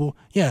with people.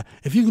 Yeah,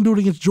 if you can do it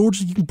against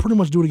Georgia, you can pretty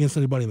much do it against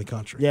anybody in the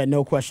country. Yeah,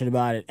 no question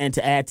about it. And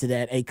to add to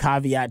that, a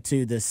caveat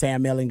to the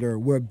Sam Ehlinger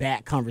 "we're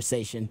back"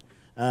 conversation.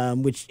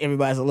 Which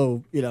everybody's a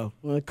little,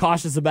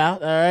 cautious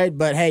about, all right?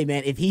 But, hey,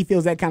 man, if he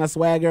feels that kind of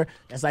swagger,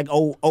 that's like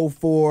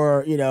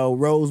 04,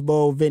 Rose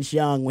Bowl Vince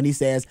Young when he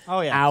says,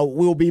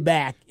 we'll be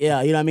back.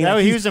 Yeah, you know what I mean?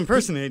 Like he was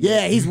impersonating.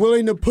 Yeah, he's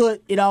willing to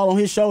put it all on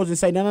his shoulders and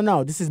say,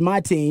 no, this is my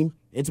team.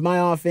 It's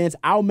my offense.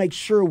 I'll make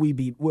sure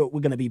we're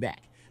going to be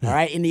back, all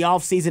right? In the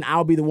offseason,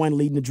 I'll be the one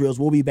leading the drills.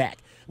 We'll be back,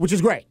 which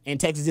is great, and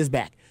Texas is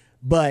back.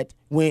 But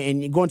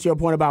going to your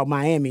point about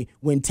Miami,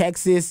 when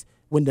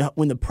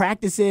the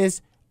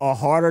practices – are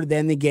harder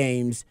than the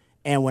games.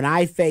 And when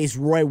I face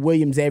Roy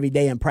Williams every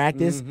day in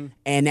practice,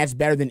 and that's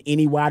better than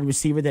any wide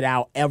receiver that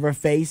I'll ever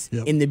face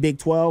in the Big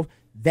 12,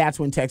 that's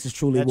when Texas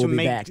truly will be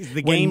back.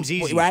 The game's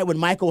easy. Right? When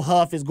Michael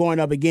Huff is going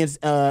up against,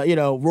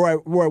 Roy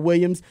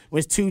Williams, when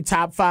it's 2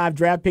 top 5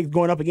 draft picks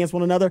going up against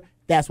one another,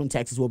 that's when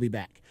Texas will be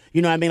back.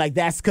 You know what I mean? Like,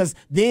 that's because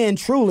then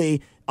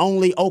truly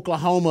only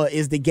Oklahoma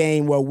is the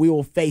game where we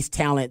will face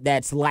talent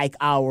that's like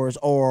ours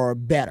or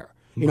better.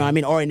 You know what I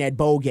mean? Or in that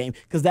bowl game.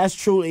 Because that's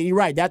true. You're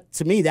right. That,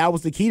 to me, that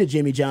was the key to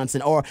Jimmy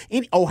Johnson. Or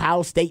in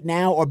Ohio State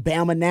now, or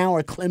Bama now,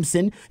 or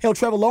Clemson. Hell,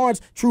 Trevor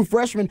Lawrence, true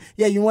freshman.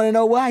 Yeah, you want to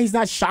know why he's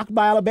not shocked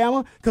by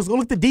Alabama? Because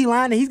look at the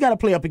D-line that he's got to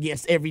play up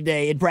against every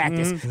day in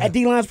practice. That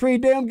D-line's pretty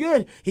damn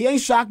good. He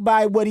ain't shocked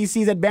by what he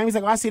sees at Bama. He's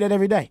like, I see that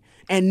every day.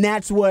 And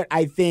that's what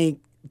I think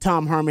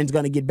Tom Herman's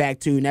going to get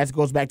back to. And that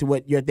goes back to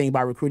what your thing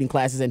about recruiting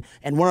classes. And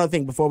one other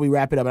thing before we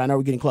wrap it up, and I know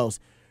we're getting close.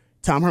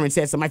 Tom Herman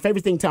said, so my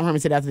favorite thing Tom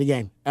Herman said after the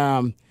game,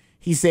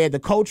 he said the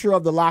culture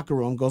of the locker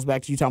room, goes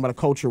back to you talking about a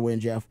culture win,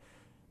 Jeff,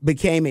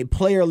 became a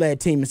player-led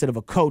team instead of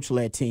a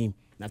coach-led team.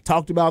 And I've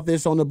talked about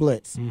this on the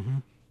Blitz.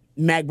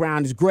 Mac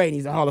Brown is great.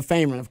 He's a Hall of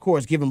Famer. And, of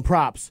course, give him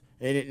props.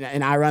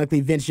 And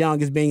ironically, Vince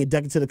Young is being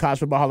inducted to the College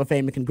Football Hall of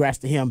Fame, and congrats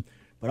to him.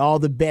 But all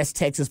the best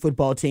Texas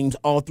football teams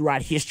all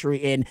throughout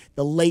history and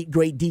the late,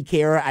 great DK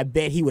era, I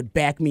bet he would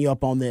back me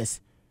up on this.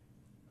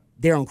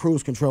 They're on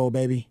cruise control,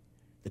 baby.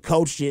 The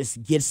coach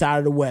just gets out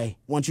of the way.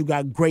 Once you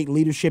got great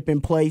leadership in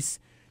place,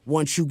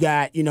 once you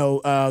got,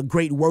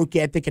 great work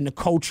ethic and the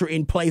culture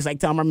in place like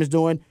Tom Herman's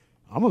doing,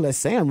 I'm going to let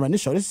Sam run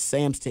this show. This is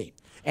Sam's team.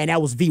 And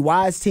that was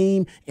VY's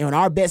team. And on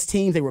our best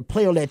teams, they were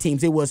player-led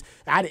teams. It was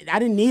I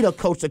didn't need a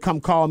coach to come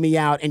call me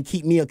out and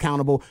keep me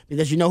accountable,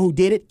 because you know who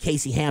did it?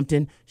 Casey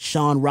Hampton,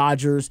 Sean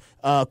Rogers,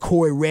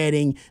 Corey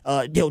Redding,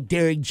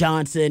 Derek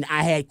Johnson.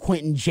 I had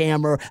Quentin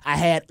Jammer. I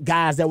had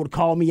guys that would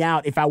call me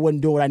out if I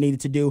wasn't doing what I needed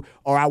to do,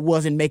 or I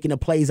wasn't making the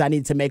plays I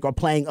needed to make, or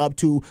playing up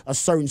to a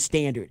certain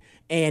standard.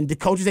 And the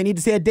coaches, they need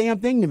to say a damn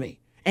thing to me.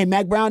 And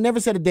Mac Brown never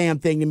said a damn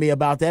thing to me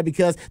about that,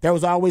 because there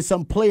was always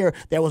some player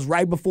that was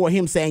right before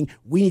him saying,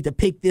 we need to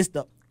pick this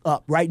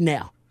up right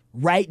now.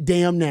 Right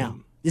damn now.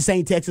 This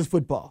ain't Texas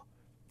football.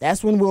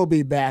 That's when we'll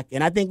be back.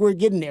 And I think we're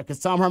getting there, because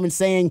Tom Herman's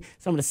saying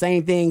some of the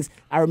same things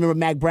I remember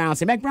Mac Brown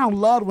saying. Mac Brown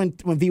loved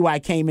when VY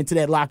came into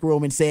that locker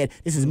room and said,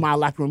 this is my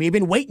locker room. He had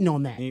been waiting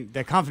on that.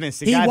 The confidence,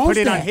 the guy put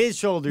it on his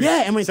shoulders.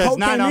 Yeah, and when so Coach it's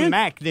not came on in,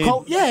 Mac. Then the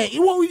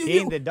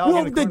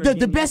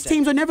best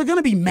teams are never going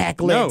to be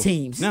Mac-led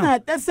teams.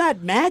 That's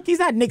not Mac. He's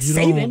not Nick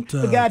Saban,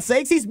 for God's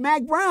sakes. He's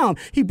Mac Brown.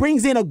 He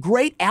brings in a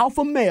great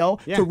alpha male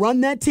to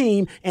run that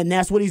team, and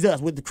that's what he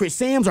does. With Chris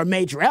Sims or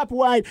Major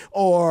Applewhite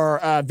or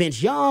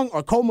Vince Young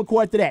or Cole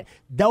McCoy to that.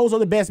 Those are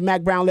the best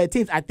Mac Brown-led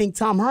teams. I think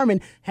Tom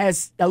Herman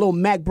has a little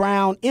Mac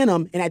Brown in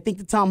him, and I think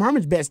the Tom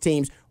Herman's best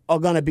teams are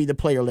going to be the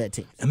player-led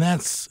teams. And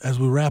that's, as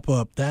we wrap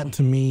up, that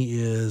to me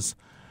is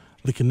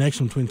the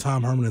connection between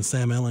Tom Herman and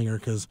Sam Ehlinger,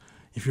 because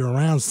if you're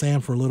around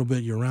Sam for a little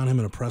bit, you're around him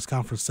in a press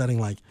conference setting,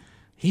 like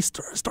he's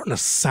starting to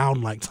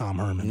sound like Tom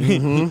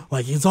Herman.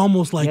 Like it's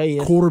almost like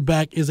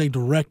quarterback is a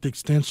direct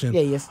extension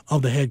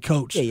of the head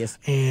coach.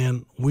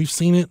 And we've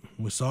seen it.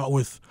 We saw it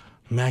with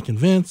Mac and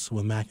Vince,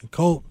 with Mac and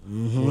Colt,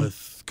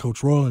 with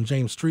Coach Royal and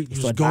James Street.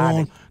 Just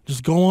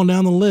go on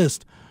down the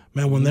list,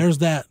 man. When there's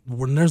that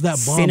bond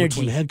synergy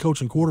between head coach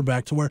and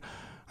quarterback, to where,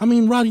 I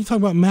mean, Rod, you talk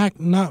about Mac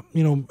not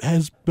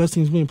has best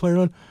teams being player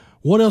led.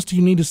 What else do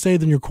you need to say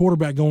than your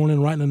quarterback going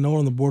in, writing a note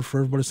on the board for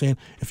everybody saying,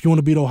 if you want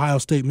to beat Ohio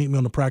State, meet me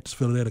on the practice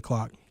field at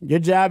 8:00. Your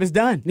job is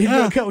done.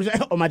 Coach,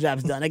 my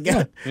job's done.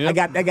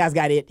 That guy's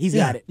got it. He's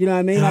got it. You know what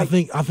I mean? And I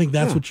think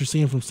that's what you're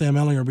seeing from Sam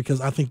Ehlinger,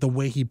 because I think the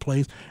way he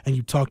plays, and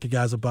you talk to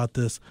guys about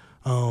this,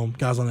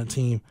 guys on that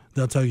team,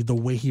 they'll tell you the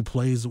way he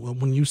plays.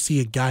 When you see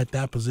a guy at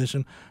that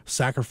position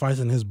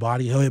sacrificing his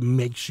body, it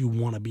makes you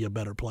want to be a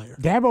better player.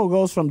 Dabo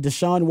goes from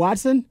Deshaun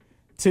Watson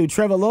to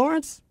Trevor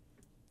Lawrence.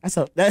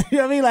 You know what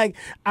I mean? Like,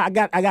 I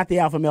got the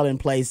alpha male in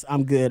place.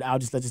 I'm good. I'll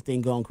just let this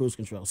thing go on cruise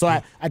control. So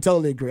I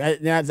totally agree.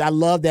 I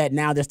love that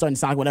now they're starting to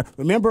sound like whatever.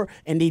 Remember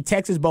in the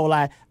Texas Bowl,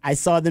 I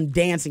saw them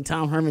dancing,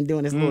 Tom Herman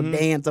doing this little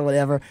dance or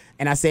whatever,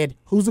 and I said,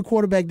 who's the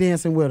quarterback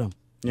dancing with him?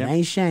 It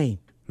ain't Shane.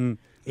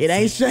 It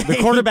ain't Shane. The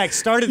quarterback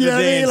started the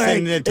dance,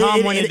 and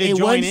Tom wanted to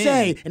join in.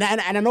 Shane. And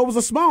I know it was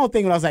a small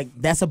thing, but I was like,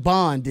 that's a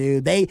bond,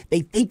 dude. They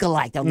think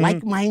alike. They're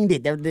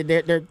like-minded.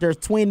 They're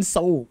twin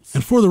souls.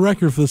 And for the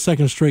record, for the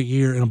second straight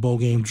year in a bowl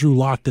game, Drew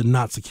Lock did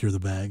not secure the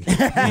bag.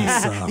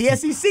 The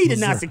SEC did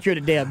not secure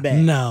the damn bag.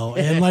 No.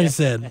 And like I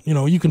said,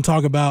 you can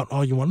talk about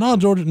all you want. No,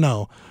 Georgia,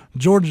 no.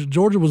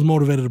 Georgia was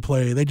motivated to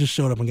play. They just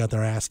showed up and got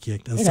their ass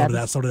kicked, and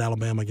so did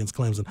Alabama against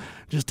Clemson.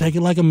 Just take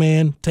it like a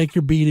man, take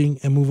your beating,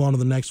 and move on to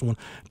the next one.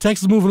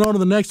 Texas moving on to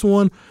the next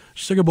one.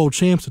 Sugar Bowl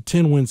champs, a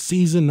 10-win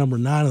season, number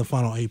 9 in the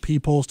final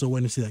AP poll. Still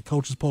waiting to see that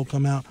coaches poll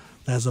come out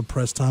as of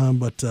press time,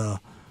 but it's going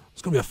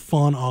to be a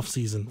fun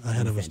offseason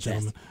ahead of us,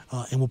 gentlemen.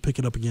 And we'll pick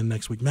it up again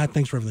next week. Matt,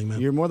 thanks for everything,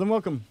 man. You're more than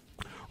welcome.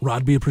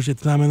 Rod B, appreciate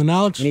the time and the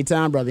knowledge.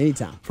 Anytime, brother,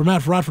 anytime. For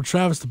Matt, for Rod, for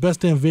Travis, the best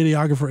damn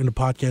videographer in the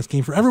podcast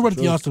game. For everybody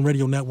at the Austin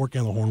Radio Network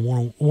and the Horn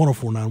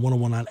 1049,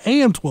 1019,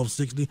 AM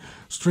 1260,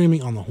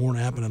 streaming on the Horn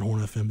app and at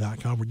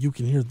hornfm.com, where you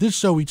can hear this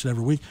show each and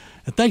every week.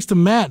 And thanks to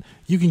Matt,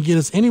 you can get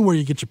us anywhere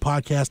you get your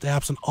podcast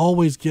apps and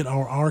always get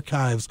our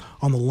archives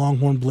on the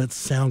Longhorn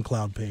Blitz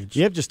SoundCloud page.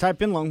 Yep, just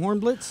type in Longhorn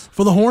Blitz.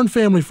 For the Horn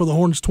family, for the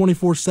Horns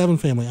 24/7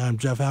 family, I'm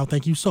Jeff Howe.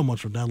 Thank you so much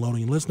for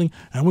downloading and listening,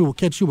 and we will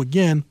catch you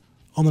again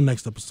on the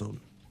next episode.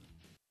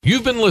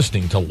 You've been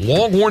listening to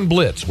Longhorn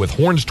Blitz with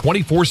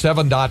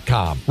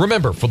horns247.com.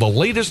 Remember, for the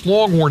latest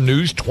Longhorn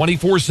news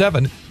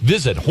 24/7,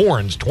 visit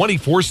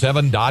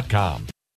horns247.com.